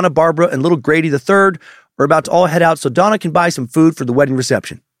Jack, Donna, Barbara, and little Grady III are about to all head out so Donna can buy some food for the wedding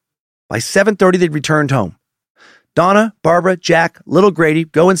reception. By 7:30, they'd returned home. Donna, Barbara, Jack, little Grady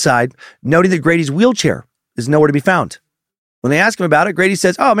go inside, noting that Grady's wheelchair is nowhere to be found. When they ask him about it, Grady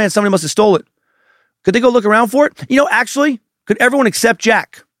says, "Oh man, somebody must have stole it." Could they go look around for it? Actually, could everyone except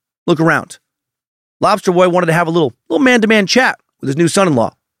Jack look around? Lobster Boy wanted to have a little man-to-man chat with his new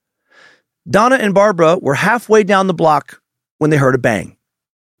son-in-law. Donna and Barbara were halfway down the block when they heard a bang.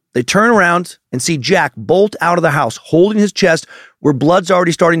 They turn around and see Jack bolt out of the house, holding his chest where blood's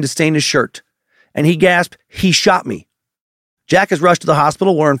already starting to stain his shirt. And he gasped, "He shot me." Jack is rushed to the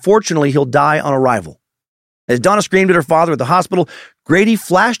hospital where unfortunately he'll die on arrival. As Donna screamed at her father at the hospital, Grady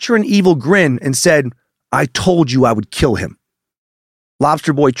flashed her an evil grin and said, "I told you I would kill him."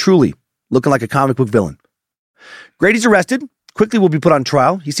 Lobster Boy truly looking like a comic book villain. Grady's arrested, quickly will be put on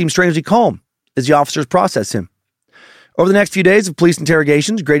trial. He seems strangely calm as the officers process him. Over the next few days of police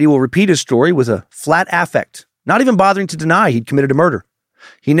interrogations, Grady will repeat his story with a flat affect, not even bothering to deny he'd committed a murder.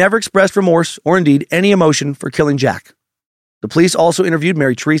 He never expressed remorse or indeed any emotion for killing Jack. The police also interviewed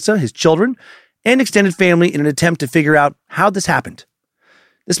Mary Teresa, his children, and extended family in an attempt to figure out how this happened.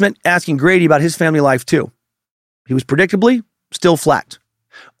 This meant asking Grady about his family life too. He was predictably still flat.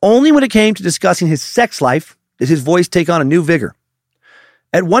 Only when it came to discussing his sex life did his voice take on a new vigor.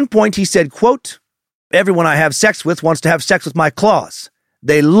 At one point he said, quote, "Everyone I have sex with wants to have sex with my claws.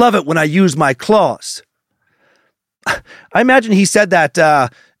 They love it when I use my claws." I imagine he said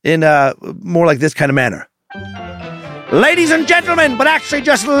that in more like this kind of manner. "Ladies and gentlemen, but actually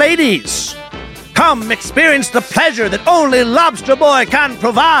just ladies, come experience the pleasure that only Lobster Boy can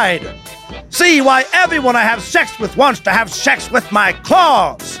provide. See why everyone I have sex with wants to have sex with my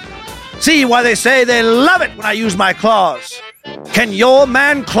claws. See why they say they love it when I use my claws. Can your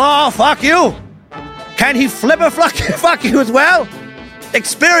man claw fuck you? Can he flipper fuck you as well?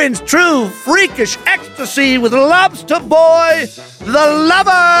 Experience true freakish ecstasy with Lobster Boy, the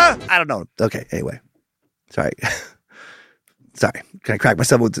lover." I don't know. Okay, anyway. Sorry. Can I crack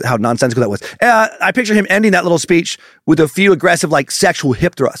myself with how nonsensical that was? I picture him ending that little speech with a few aggressive, sexual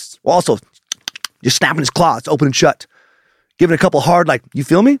hip thrusts. Also, just snapping his claws open and shut. Giving a couple hard, you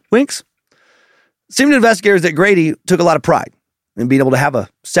feel me? Winks. It seemed to investigators that Grady took a lot of pride in being able to have a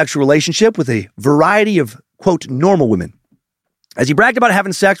sexual relationship with a variety of, quote, normal women. As he bragged about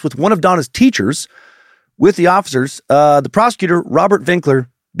having sex with one of Donna's teachers with the officers, the prosecutor, Robert Winkler,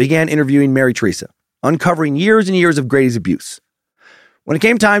 began interviewing Mary Teresa, uncovering years and years of Grady's abuse. When it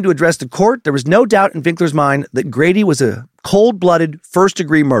came time to address the court, there was no doubt in Winkler's mind that Grady was a cold-blooded,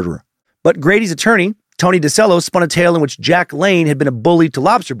 first-degree murderer. But Grady's attorney, Tony DeCello, spun a tale in which Jack Lane had been a bully to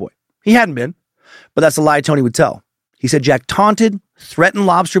Lobster Boy. He hadn't been, but that's a lie Tony would tell. He said Jack taunted, threatened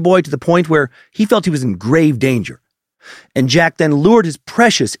Lobster Boy to the point where he felt he was in grave danger. And Jack then lured his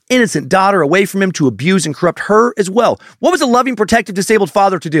precious, innocent daughter away from him to abuse and corrupt her as well. What was a loving, protective, disabled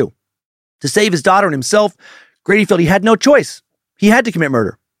father to do? To save his daughter and himself, Grady felt he had no choice. He had to commit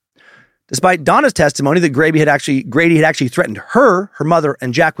murder. Despite Donna's testimony that Grady had actually threatened her mother,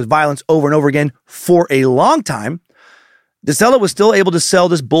 and Jack with violence over and over again for a long time, DeCello was still able to sell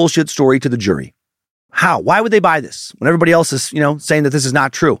this bullshit story to the jury. How? Why would they buy this when everybody else is, saying that this is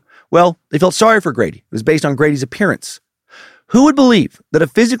not true? Well, they felt sorry for Grady. It was based on Grady's appearance. Who would believe that a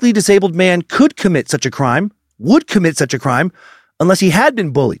physically disabled man would commit such a crime, unless he had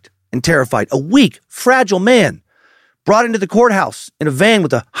been bullied and terrified? A weak, fragile man brought into the courthouse in a van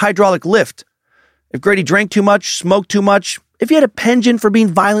with a hydraulic lift. If Grady drank too much, smoked too much, if he had a penchant for being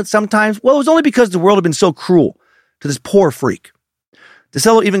violent sometimes, well, it was only because the world had been so cruel to this poor freak.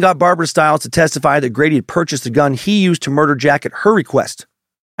 DeCello even got Barbara Stiles to testify that Grady had purchased the gun he used to murder Jack at her request.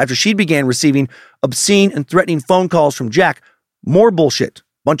 After she began receiving obscene and threatening phone calls from Jack, more bullshit,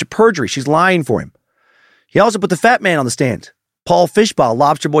 bunch of perjury, she's lying for him. He also put the fat man on the stand, Paul Fishbaugh,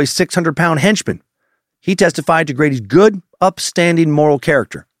 Lobster Boy's 600-pound henchman. He testified to Grady's good, upstanding moral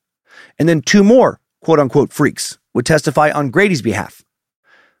character. And then two more, quote-unquote, freaks would testify on Grady's behalf.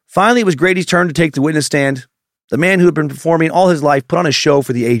 Finally, it was Grady's turn to take the witness stand. The man who had been performing all his life put on a show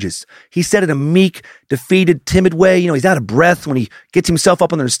for the ages. He said in a meek, defeated, timid way, he's out of breath when he gets himself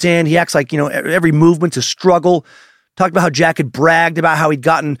up on the stand. He acts like, every movement's a struggle. Talked about how Jack had bragged about how he'd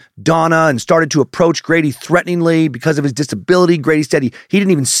gotten Donna and started to approach Grady threateningly because of his disability. Grady said he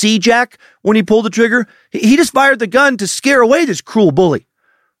didn't even see Jack when he pulled the trigger. He just fired the gun to scare away this cruel bully.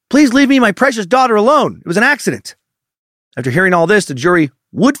 Please leave me and my precious daughter alone. It was an accident. After hearing all this, the jury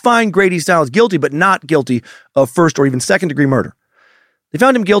would find Grady Stiles guilty, but not guilty of first or even second-degree murder. They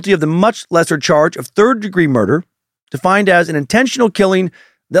found him guilty of the much lesser charge of third-degree murder, defined as an intentional killing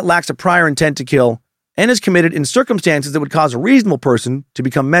that lacks a prior intent to kill and is committed in circumstances that would cause a reasonable person to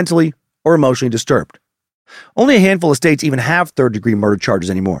become mentally or emotionally disturbed. Only a handful of states even have third-degree murder charges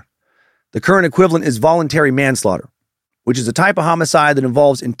anymore. The current equivalent is voluntary manslaughter, which is a type of homicide that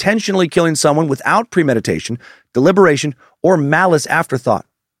involves intentionally killing someone without premeditation, deliberation, or malice afterthought.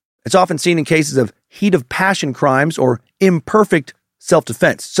 It's often seen in cases of heat of passion crimes or imperfect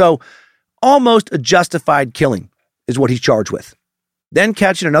self-defense. So, almost a justified killing is what he's charged with. Then,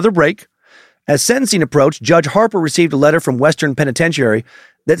 catching another break, as sentencing approached, Judge Harper received a letter from Western Penitentiary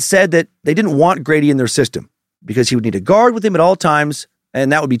that said that they didn't want Grady in their system because he would need a guard with him at all times,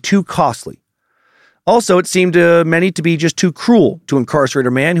 and that would be too costly. Also, it seemed to many to be just too cruel to incarcerate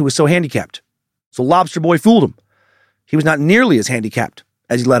a man who was so handicapped. So Lobster Boy fooled him. He was not nearly as handicapped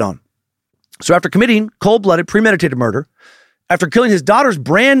as he let on. So after committing cold-blooded, premeditated murder, after killing his daughter's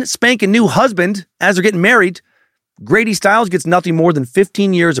brand spanking new husband as they're getting married, Grady Stiles gets nothing more than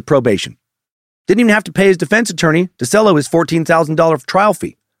 15 years of probation. Didn't even have to pay his defense attorney, DeCello, his $14,000 trial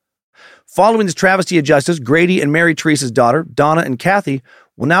fee. Following this travesty of justice, Grady and Mary Teresa's daughter, Donna and Kathy,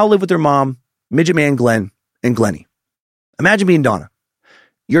 will now live with their mom, Midget Man Glenn, and Glennie. Imagine being Donna.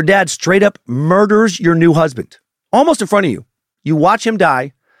 Your dad straight up murders your new husband, almost in front of you. You watch him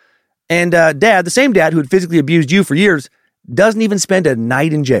die, and Dad, the same dad who had physically abused you for years, doesn't even spend a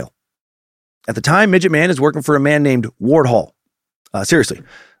night in jail. At the time, Midget Man is working for a man named Ward Hall. Seriously.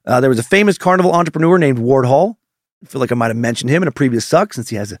 There was a famous carnival entrepreneur named Ward Hall. I feel like I might have mentioned him in a previous suck since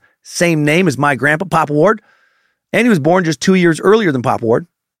he has the same name as my grandpa, Papa Ward. And he was born just 2 years earlier than Papa Ward.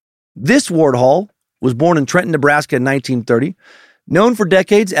 This Ward Hall was born in Trenton, Nebraska in 1930, known for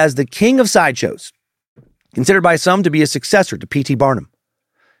decades as the king of sideshows, considered by some to be a successor to P.T. Barnum.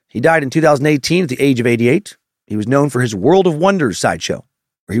 He died in 2018 at the age of 88. He was known for his World of Wonders sideshow,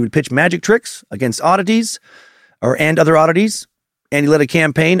 where he would pitch magic tricks against oddities and other oddities. And he led a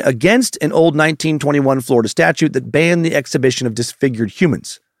campaign against an old 1921 Florida statute that banned the exhibition of disfigured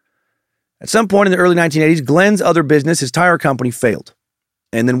humans. At some point in the early 1980s, Glenn's other business, his tire company, failed.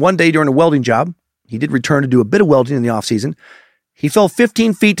 And then one day during a welding job, he did return to do a bit of welding in the off-season. He fell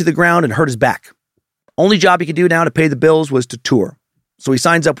 15 feet to the ground and hurt his back. Only job he could do now to pay the bills was to tour. So he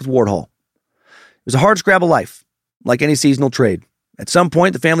signs up with Ward Hall. It was a hard-scrabble life, like any seasonal trade. At some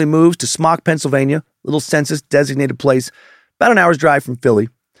point, the family moves to Smock, Pennsylvania, a little census-designated place, about an hour's drive from Philly.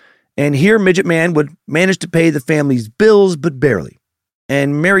 And here, Midget Man would manage to pay the family's bills, but barely.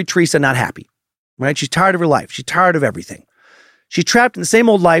 And Mary Teresa not happy, right? She's tired of her life. She's tired of everything. She's trapped in the same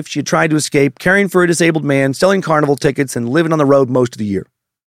old life she had tried to escape, caring for a disabled man, selling carnival tickets, and living on the road most of the year.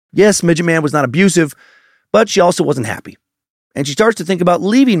 Yes, Midget Man was not abusive, but she also wasn't happy. And she starts to think about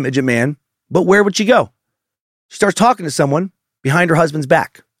leaving Midget Man, but where would she go? She starts talking to someone behind her husband's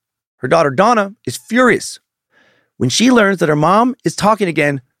back. Her daughter Donna is furious when she learns that her mom is talking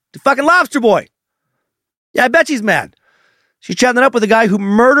again to fucking Lobster Boy. Yeah, I bet she's mad. She's chatting it up with a guy who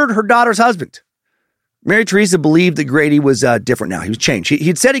murdered her daughter's husband. Mary Teresa believed that Grady was different now. He was changed.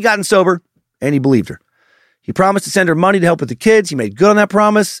 He'd said he'd gotten sober, and he believed her. He promised to send her money to help with the kids. He made good on that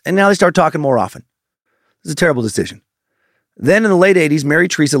promise, and now they start talking more often. This is a terrible decision. Then in the late 80s, Mary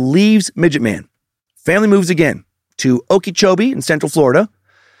Teresa leaves Midget Man. Family moves again to Okeechobee in Central Florida.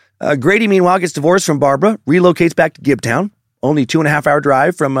 Grady, meanwhile, gets divorced from Barbara, relocates back to Gibtown, only 2.5-hour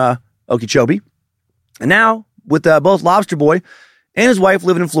drive from Okeechobee. And now, with both Lobster Boy and his wife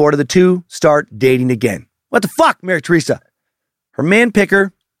living in Florida, the two start dating again. What the fuck, Mary Teresa? Her man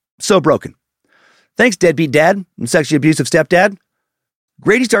picker, so broken. Thanks, deadbeat dad and sexually abusive stepdad.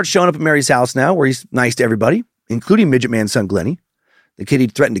 Grady starts showing up at Mary's house now, where he's nice to everybody, including Midget Man's son, Glennie, the kid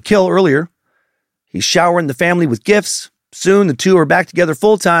he'd threatened to kill earlier. He's showering the family with gifts. Soon, the two are back together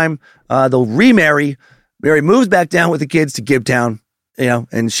full-time. They'll remarry. Mary moves back down with the kids to Gibtown,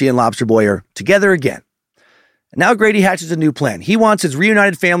 and she and Lobster Boy are together again. And now Grady hatches a new plan. He wants his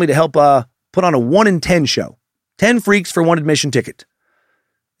reunited family to help put on a 1 in 10 show. 10 freaks for one admission ticket.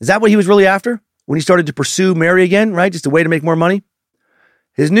 Is that what he was really after when he started to pursue Mary again, right? Just a way to make more money?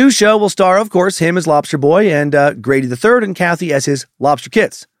 His new show will star, of course, him as Lobster Boy and Grady III and Kathy as his lobster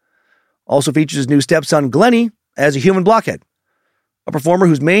kids. Also features his new stepson, Glennie, as a human blockhead, a performer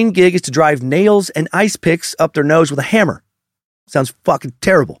whose main gig is to drive nails and ice picks up their nose with a hammer. Sounds fucking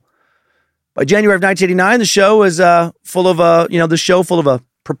terrible. By January of 1989, the show is full of a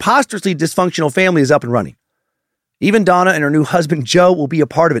preposterously dysfunctional family is up and running. Even Donna and her new husband, Joe, will be a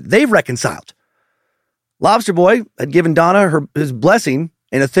part of it. They've reconciled. Lobster Boy had given Donna his blessing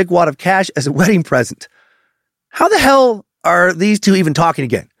and a thick wad of cash as a wedding present. How the hell are these two even talking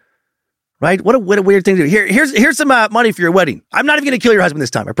again? Right? What a weird thing to do. Here's some money for your wedding. I'm not even going to kill your husband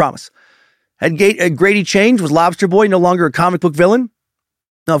this time, I promise. Had Grady changed? Was Lobster Boy no longer a comic book villain?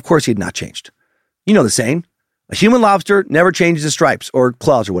 No, of course he had not changed. You know the saying. A human lobster never changes his stripes or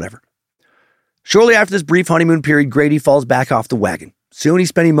claws or whatever. Shortly after this brief honeymoon period, Grady falls back off the wagon. Soon he's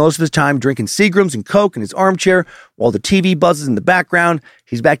spending most of his time drinking Seagrams and Coke in his armchair while the TV buzzes in the background.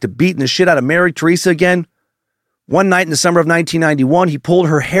 He's back to beating the shit out of Mary Teresa again. One night in the summer of 1991, he pulled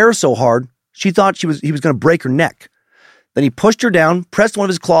her hair so hard she thought he was going to break her neck. Then he pushed her down, pressed one of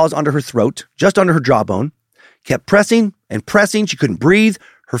his claws under her throat, just under her jawbone, kept pressing and pressing. She couldn't breathe.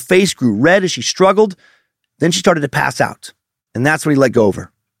 Her face grew red as she struggled. Then she started to pass out. And that's when he let go of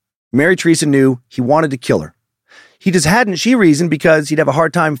her. Mary Teresa knew he wanted to kill her. He just hadn't, she reasoned, because he'd have a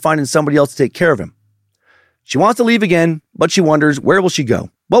hard time finding somebody else to take care of him. She wants to leave again, but she wonders, where will she go?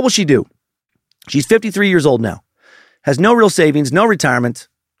 What will she do? She's 53 years old now, has no real savings, no retirement,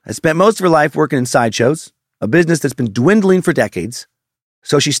 has spent most of her life working in sideshows, a business that's been dwindling for decades,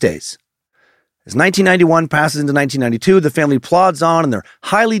 so she stays. As 1991 passes into 1992, the family plods on in their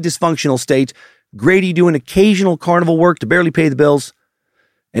highly dysfunctional state, Grady doing occasional carnival work to barely pay the bills.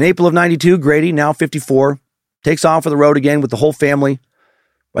 In April of 92, Grady, now 54, takes off for the road again with the whole family.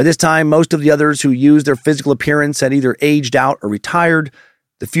 By this time, most of the others who used their physical appearance had either aged out or retired.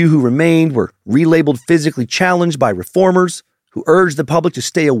 The few who remained were relabeled physically challenged by reformers who urged the public to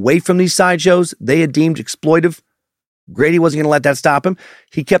stay away from these sideshows they had deemed exploitive. Grady wasn't going to let that stop him.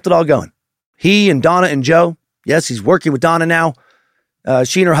 He kept it all going. He and Donna and Joe, yes, he's working with Donna now.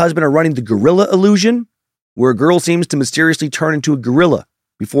 She and her husband are running the gorilla illusion, where a girl seems to mysteriously turn into a gorilla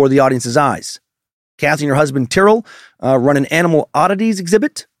before the audience's eyes. Kathy and her husband Tyrrell run an animal oddities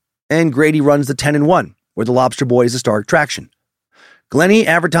exhibit, and Grady runs the 10-in-1, where the Lobster Boy is a star attraction. Glennie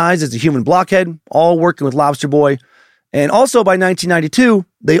advertised as a human blockhead, all working with Lobster Boy, and also by 1992,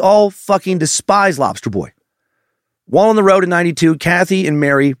 they all fucking despise Lobster Boy. While on the road in 92, Kathy and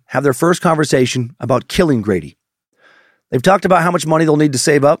Mary have their first conversation about killing Grady. They've talked about how much money they'll need to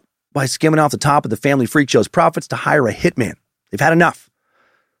save up by skimming off the top of the family freak show's profits to hire a hitman. They've had enough.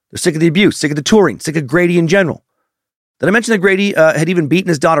 They're sick of the abuse, sick of the touring, sick of Grady in general. Did I mention that Grady had even beaten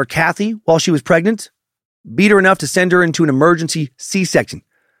his daughter Kathy while she was pregnant? Beat her enough to send her into an emergency C-section.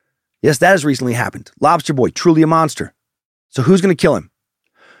 Yes, that has recently happened. Lobster Boy, truly a monster. So who's going to kill him?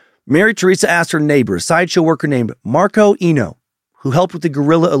 Mary Teresa asked her neighbor, a sideshow worker named Marco Eno, who helped with the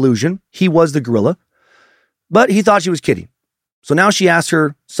gorilla illusion. He was the gorilla. But he thought she was kidding. So now she asked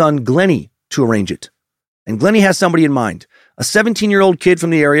her son Glennie to arrange it. And Glennie has somebody in mind. A 17-year-old kid from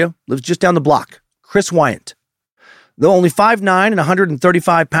the area, lives just down the block, Chris Wyant. Though only 5'9" and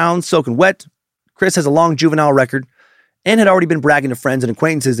 135 pounds soaking wet, Chris has a long juvenile record and had already been bragging to friends and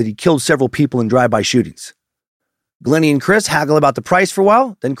acquaintances that he killed several people in drive-by shootings. Glennie and Chris haggle about the price for a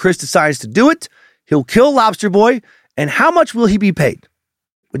while. Then Chris decides to do it. He'll kill Lobster Boy. And how much will he be paid?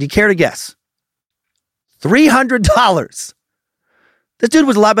 Would you care to guess? $300. This dude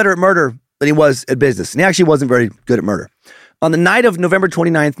was a lot better at murder than he was at business. And he actually wasn't very good at murder. On the night of November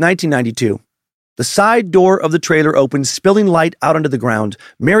 29th, 1992, the side door of the trailer opens, spilling light out onto the ground.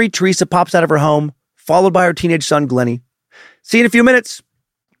 Mary Teresa pops out of her home, followed by her teenage son, Glennie. See you in a few minutes.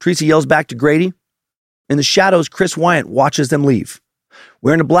 Teresa yells back to Grady. In the shadows, Chris Wyant watches them leave,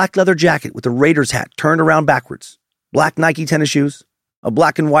 wearing a black leather jacket with a Raiders hat turned around backwards, black Nike tennis shoes, a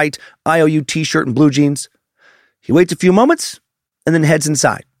black and white IOU t-shirt and blue jeans. He waits a few moments and then heads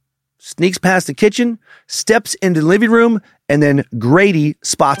inside, sneaks past the kitchen, steps into the living room, and then Grady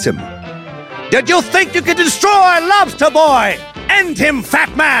spots him. Did you think you could destroy Lobster Boy? End him,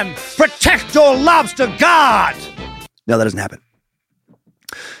 fat man! Protect your lobster god! No, that doesn't happen.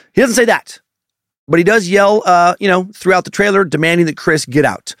 He doesn't say that. But he does yell, throughout the trailer, demanding that Chris get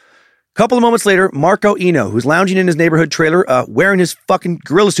out. A couple of moments later, Marco Eno, who's lounging in his neighborhood trailer, wearing his fucking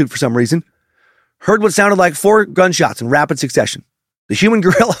gorilla suit for some reason, heard what sounded like 4 gunshots in rapid succession. The human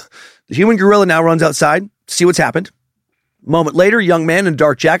gorilla now runs outside to see what's happened. A moment later, a young man in a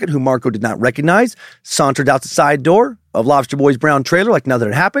dark jacket, who Marco did not recognize, sauntered out the side door of Lobster Boy's brown trailer like nothing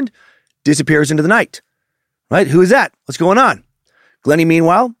had happened, disappears into the night. Right? Who is that? What's going on? Glennie,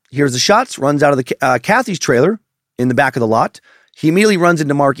 meanwhile, hears the shots, runs out of the Kathy's trailer in the back of the lot. He immediately runs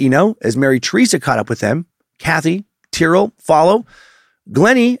into Mark Eno as Mary Teresa caught up with them. Kathy, Tyrrell follow.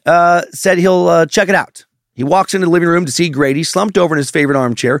 Glennie said he'll check it out. He walks into the living room to see Grady slumped over in his favorite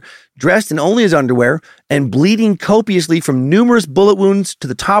armchair, dressed in only his underwear and bleeding copiously from numerous bullet wounds to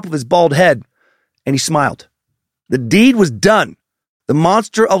the top of his bald head. And he smiled. The deed was done. The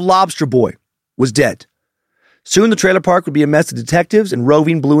monster of Lobster Boy was dead. Soon the trailer park would be a mess of detectives and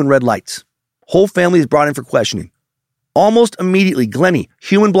roving blue and red lights. Whole family is brought in for questioning. Almost immediately, Glennie,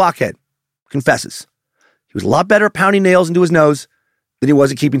 human blockhead, confesses. He was a lot better at pounding nails into his nose than he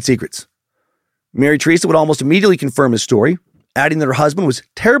was at keeping secrets. Mary Teresa would almost immediately confirm his story, adding that her husband was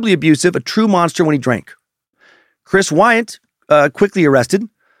terribly abusive, a true monster when he drank. Chris Wyant, quickly arrested.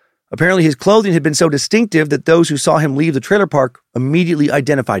 Apparently, his clothing had been so distinctive that those who saw him leave the trailer park immediately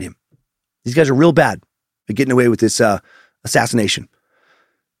identified him. These guys are real bad at getting away with this assassination.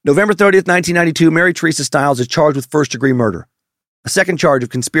 November 30th, 1992, Mary Teresa Stiles is charged with first-degree murder. A second charge of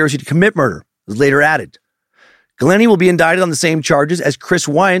conspiracy to commit murder was later added. Glennie will be indicted on the same charges as Chris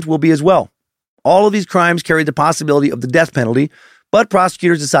Wyant will be as well. All of these crimes carried the possibility of the death penalty, but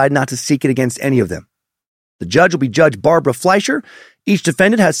prosecutors decided not to seek it against any of them. The judge will be Judge Barbara Fleischer. Each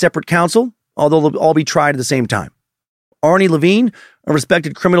defendant has separate counsel, although they'll all be tried at the same time. Arnie Levine, a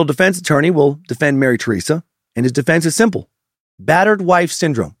respected criminal defense attorney, will defend Mary Teresa, and his defense is simple: battered wife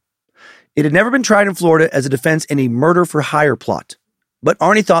syndrome. It had never been tried in Florida as a defense in a murder-for-hire plot, but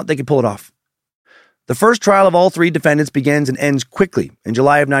Arnie thought they could pull it off. The first trial of all three defendants begins and ends quickly in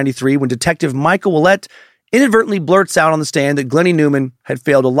July of 93 when Detective Michael Willett inadvertently blurts out on the stand that Glennie Newman had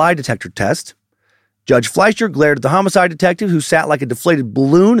failed a lie detector test. Judge Fleischer glared at the homicide detective, who sat like a deflated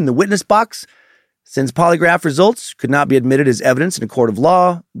balloon in the witness box. Since polygraph results could not be admitted as evidence in a court of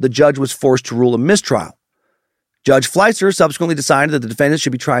law, the judge was forced to rule a mistrial. Judge Fleischer subsequently decided that the defendants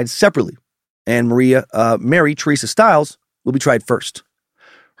should be tried separately, and Mary Teresa Stiles will be tried first.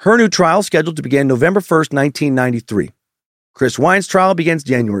 Her new trial, scheduled to begin November 1st, 1993. Chris Wyant's trial begins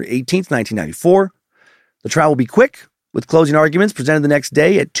January 18th, 1994. The trial will be quick, with closing arguments presented the next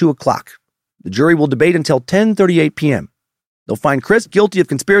day at 2 o'clock. The jury will debate until 10:38 p.m. They'll find Chris guilty of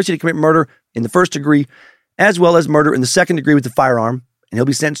conspiracy to commit murder in the first degree, as well as murder in the second degree with the firearm, and he'll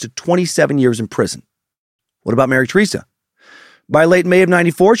be sentenced to 27 years in prison. What about Mary Teresa? By late May of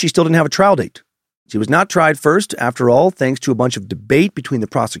 94, she still didn't have a trial date. She was not tried first, after all, thanks to a bunch of debate between the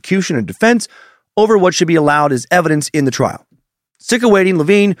prosecution and defense over what should be allowed as evidence in the trial. Sick of waiting,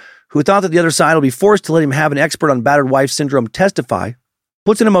 Levine, who thought that the other side will be forced to let him have an expert on battered wife syndrome testify,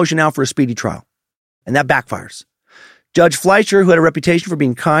 puts in a motion now for a speedy trial. And that backfires. Judge Fleischer, who had a reputation for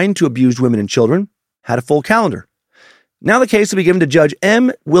being kind to abused women and children, had a full calendar. Now the case will be given to Judge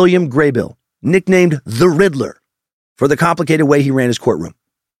M. William Graybill, nicknamed the Riddler, for the complicated way he ran his courtroom.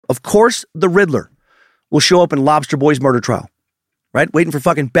 Of course, the Riddler will show up in Lobster Boy's murder trial, right? Waiting for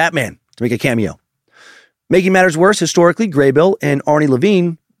fucking Batman to make a cameo. Making matters worse, historically, Graybill and Arnie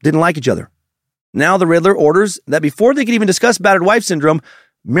Levine didn't like each other. Now the Riddler orders that before they can even discuss battered wife syndrome,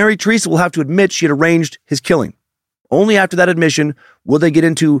 Mary Teresa will have to admit she had arranged his killing. Only after that admission will they get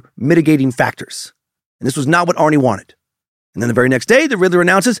into mitigating factors. And this was not what Arnie wanted. And then the very next day, the Riddler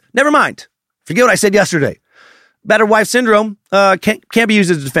announces, never mind, forget what I said yesterday. Battered wife syndrome can't be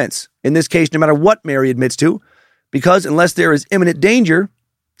used as a defense. In this case, no matter what Mary admits to, because unless there is imminent danger,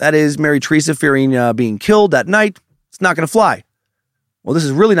 that is Mary Teresa fearing being killed that night, it's not going to fly. Well, this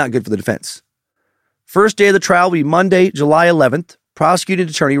is really not good for the defense. First day of the trial will be Monday, July 11th. Prosecuting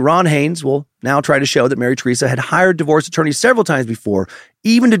attorney Ron Haynes will now try to show that Mary Teresa had hired divorce attorneys several times before,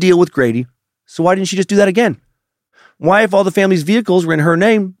 even to deal with Grady. So why didn't she just do that again? Why, if all the family's vehicles were in her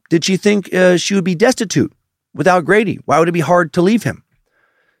name, did she think she would be destitute without Grady? Why would it be hard to leave him?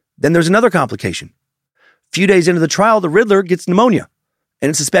 Then there's another complication. A few days into the trial, the Riddler gets pneumonia, and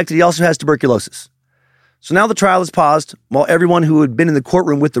it's suspected he also has tuberculosis. So now the trial is paused while everyone who had been in the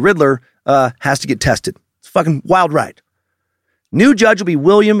courtroom with the Riddler has to get tested. It's a fucking wild ride. New judge will be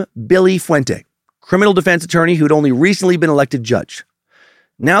William Billy Fuente, criminal defense attorney who had only recently been elected judge.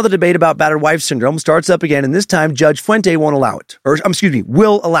 Now the debate about battered wife syndrome starts up again, and this time Judge Fuente will allow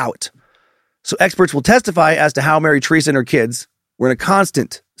it. So experts will testify as to how Mary Teresa and her kids were in a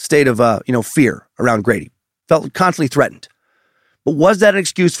constant state of fear around Grady, felt constantly threatened. But was that an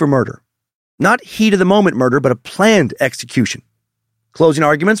excuse for murder? Not heat of the moment murder, but a planned execution. Closing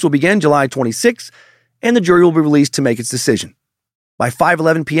arguments will begin July 26th, and the jury will be released to make its decision. By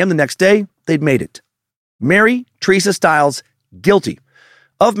 5:11 p.m. the next day, they'd made it. Mary Teresa Stiles guilty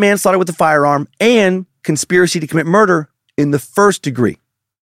of manslaughter with a firearm and conspiracy to commit murder in the first degree.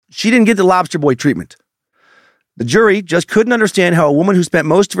 She didn't get the Lobster Boy treatment. The jury just couldn't understand how a woman who spent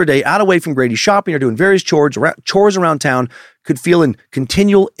most of her day out away from Grady shopping or doing various chores around town could feel in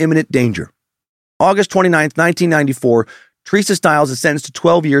continual imminent danger. August 29th, 1994, Teresa Stiles is sentenced to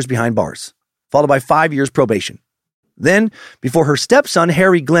 12 years behind bars, followed by 5 years probation. Then, before her stepson,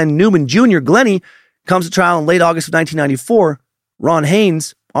 Harry Glenn Newman Jr., Glennie, comes to trial in late August of 1994, Ron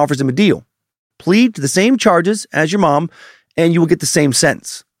Haynes offers him a deal. Plead to the same charges as your mom, and you will get the same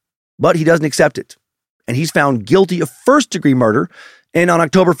sentence. But he doesn't accept it. And he's found guilty of first-degree murder, and on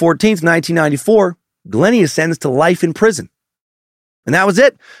October 14th, 1994, Glennie is sentenced to life in prison. And that was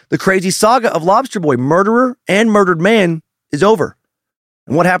it. The crazy saga of Lobster Boy, murderer and murdered man, is over.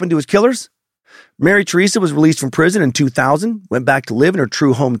 And what happened to his killers? Mary Teresa was released from prison in 2000, went back to live in her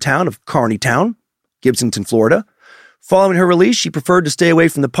true hometown of Kearney Town, Gibsonton, Florida. Following her release, she preferred to stay away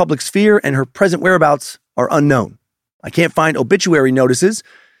from the public sphere, and her present whereabouts are unknown. I can't find obituary notices.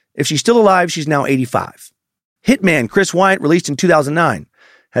 If she's still alive, she's now 85. Hitman Chris Wyatt, released in 2009,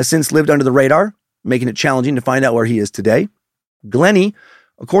 has since lived under the radar, making it challenging to find out where he is today. Glennie,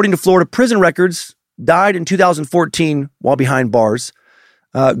 according to Florida prison records, died in 2014 while behind bars.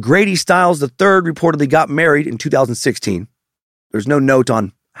 Grady Stiles III reportedly got married in 2016. There's no note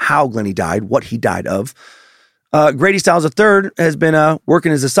on how Glennie died, what he died of. Grady Stiles III has been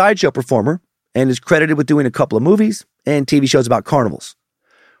working as a sideshow performer and is credited with doing a couple of movies and TV shows about carnivals.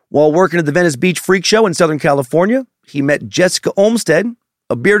 While working at the Venice Beach Freak Show in Southern California, he met Jessica Olmsted,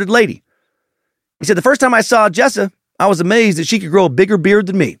 a bearded lady. He said, "The first time I saw Jessa, I was amazed that she could grow a bigger beard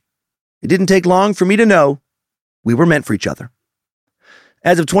than me. It didn't take long for me to know we were meant for each other."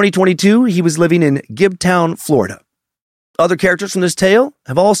 As of 2022, he was living in Gibtown, Florida. Other characters from this tale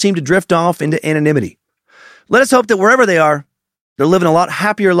have all seemed to drift off into anonymity. Let us hope that wherever they are, they're living a lot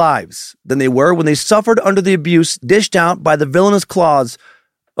happier lives than they were when they suffered under the abuse dished out by the villainous claws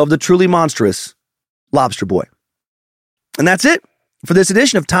of the truly monstrous Lobster Boy. And that's it for this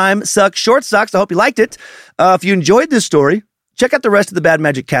edition of Time Sucks Short Sucks. I hope you liked it. If you enjoyed this story, check out the rest of the Bad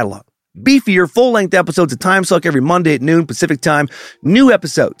Magic catalog. Beefier, full-length episodes of Time Suck every Monday at noon Pacific Time. New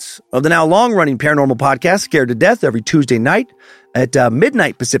episodes of the now long-running paranormal podcast, Scared to Death, every Tuesday night at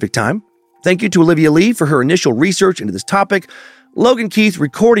midnight Pacific Time. Thank you to Olivia Lee for her initial research into this topic. Logan Keith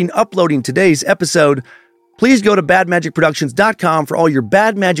recording, uploading today's episode. Please go to badmagicproductions.com for all your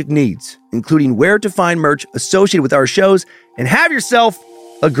Bad Magic needs, including where to find merch associated with our shows, and have yourself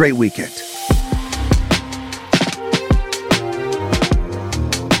a great weekend.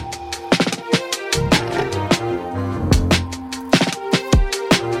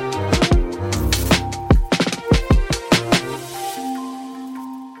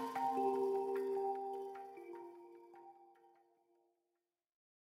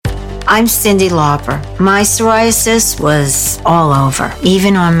 I'm Cyndi Lauper. My psoriasis was all over,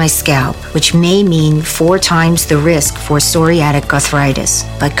 even on my scalp, which may mean 4 times the risk for psoriatic arthritis.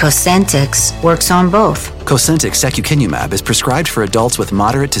 But Cosentyx works on both. Cosentyx secukinumab is prescribed for adults with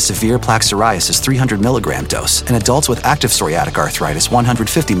moderate to severe plaque psoriasis 300 milligram dose and adults with active psoriatic arthritis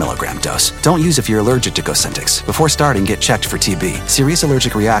 150 milligram dose. Don't use if you're allergic to Cosentyx. Before starting, get checked for TB, serious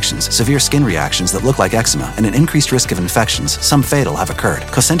allergic reactions, severe skin reactions that look like eczema, and an increased risk of infections, some fatal, have occurred.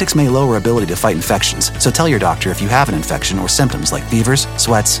 Cosentyx may lower ability to fight infections, so tell your doctor if you have an infection or symptoms like fevers,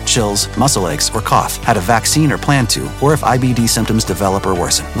 sweats, chills, muscle aches, or cough, had a vaccine or plan to, or if IBD symptoms develop or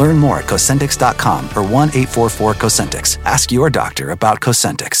worsen. Learn more at Cosentyx.com or 1-844-COSENTYX. Ask your doctor about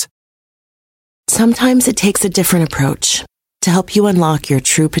Cosentyx. Sometimes it takes a different approach to help you unlock your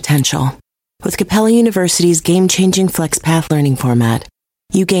true potential. With Capella University's game-changing FlexPath learning format,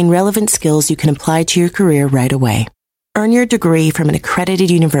 you gain relevant skills you can apply to your career right away. Earn your degree from an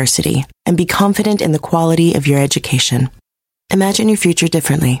accredited university and be confident in the quality of your education. Imagine your future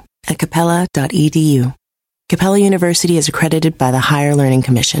differently at capella.edu. Capella University is accredited by the Higher Learning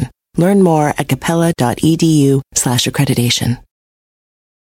Commission. Learn more at capella.edu/accreditation.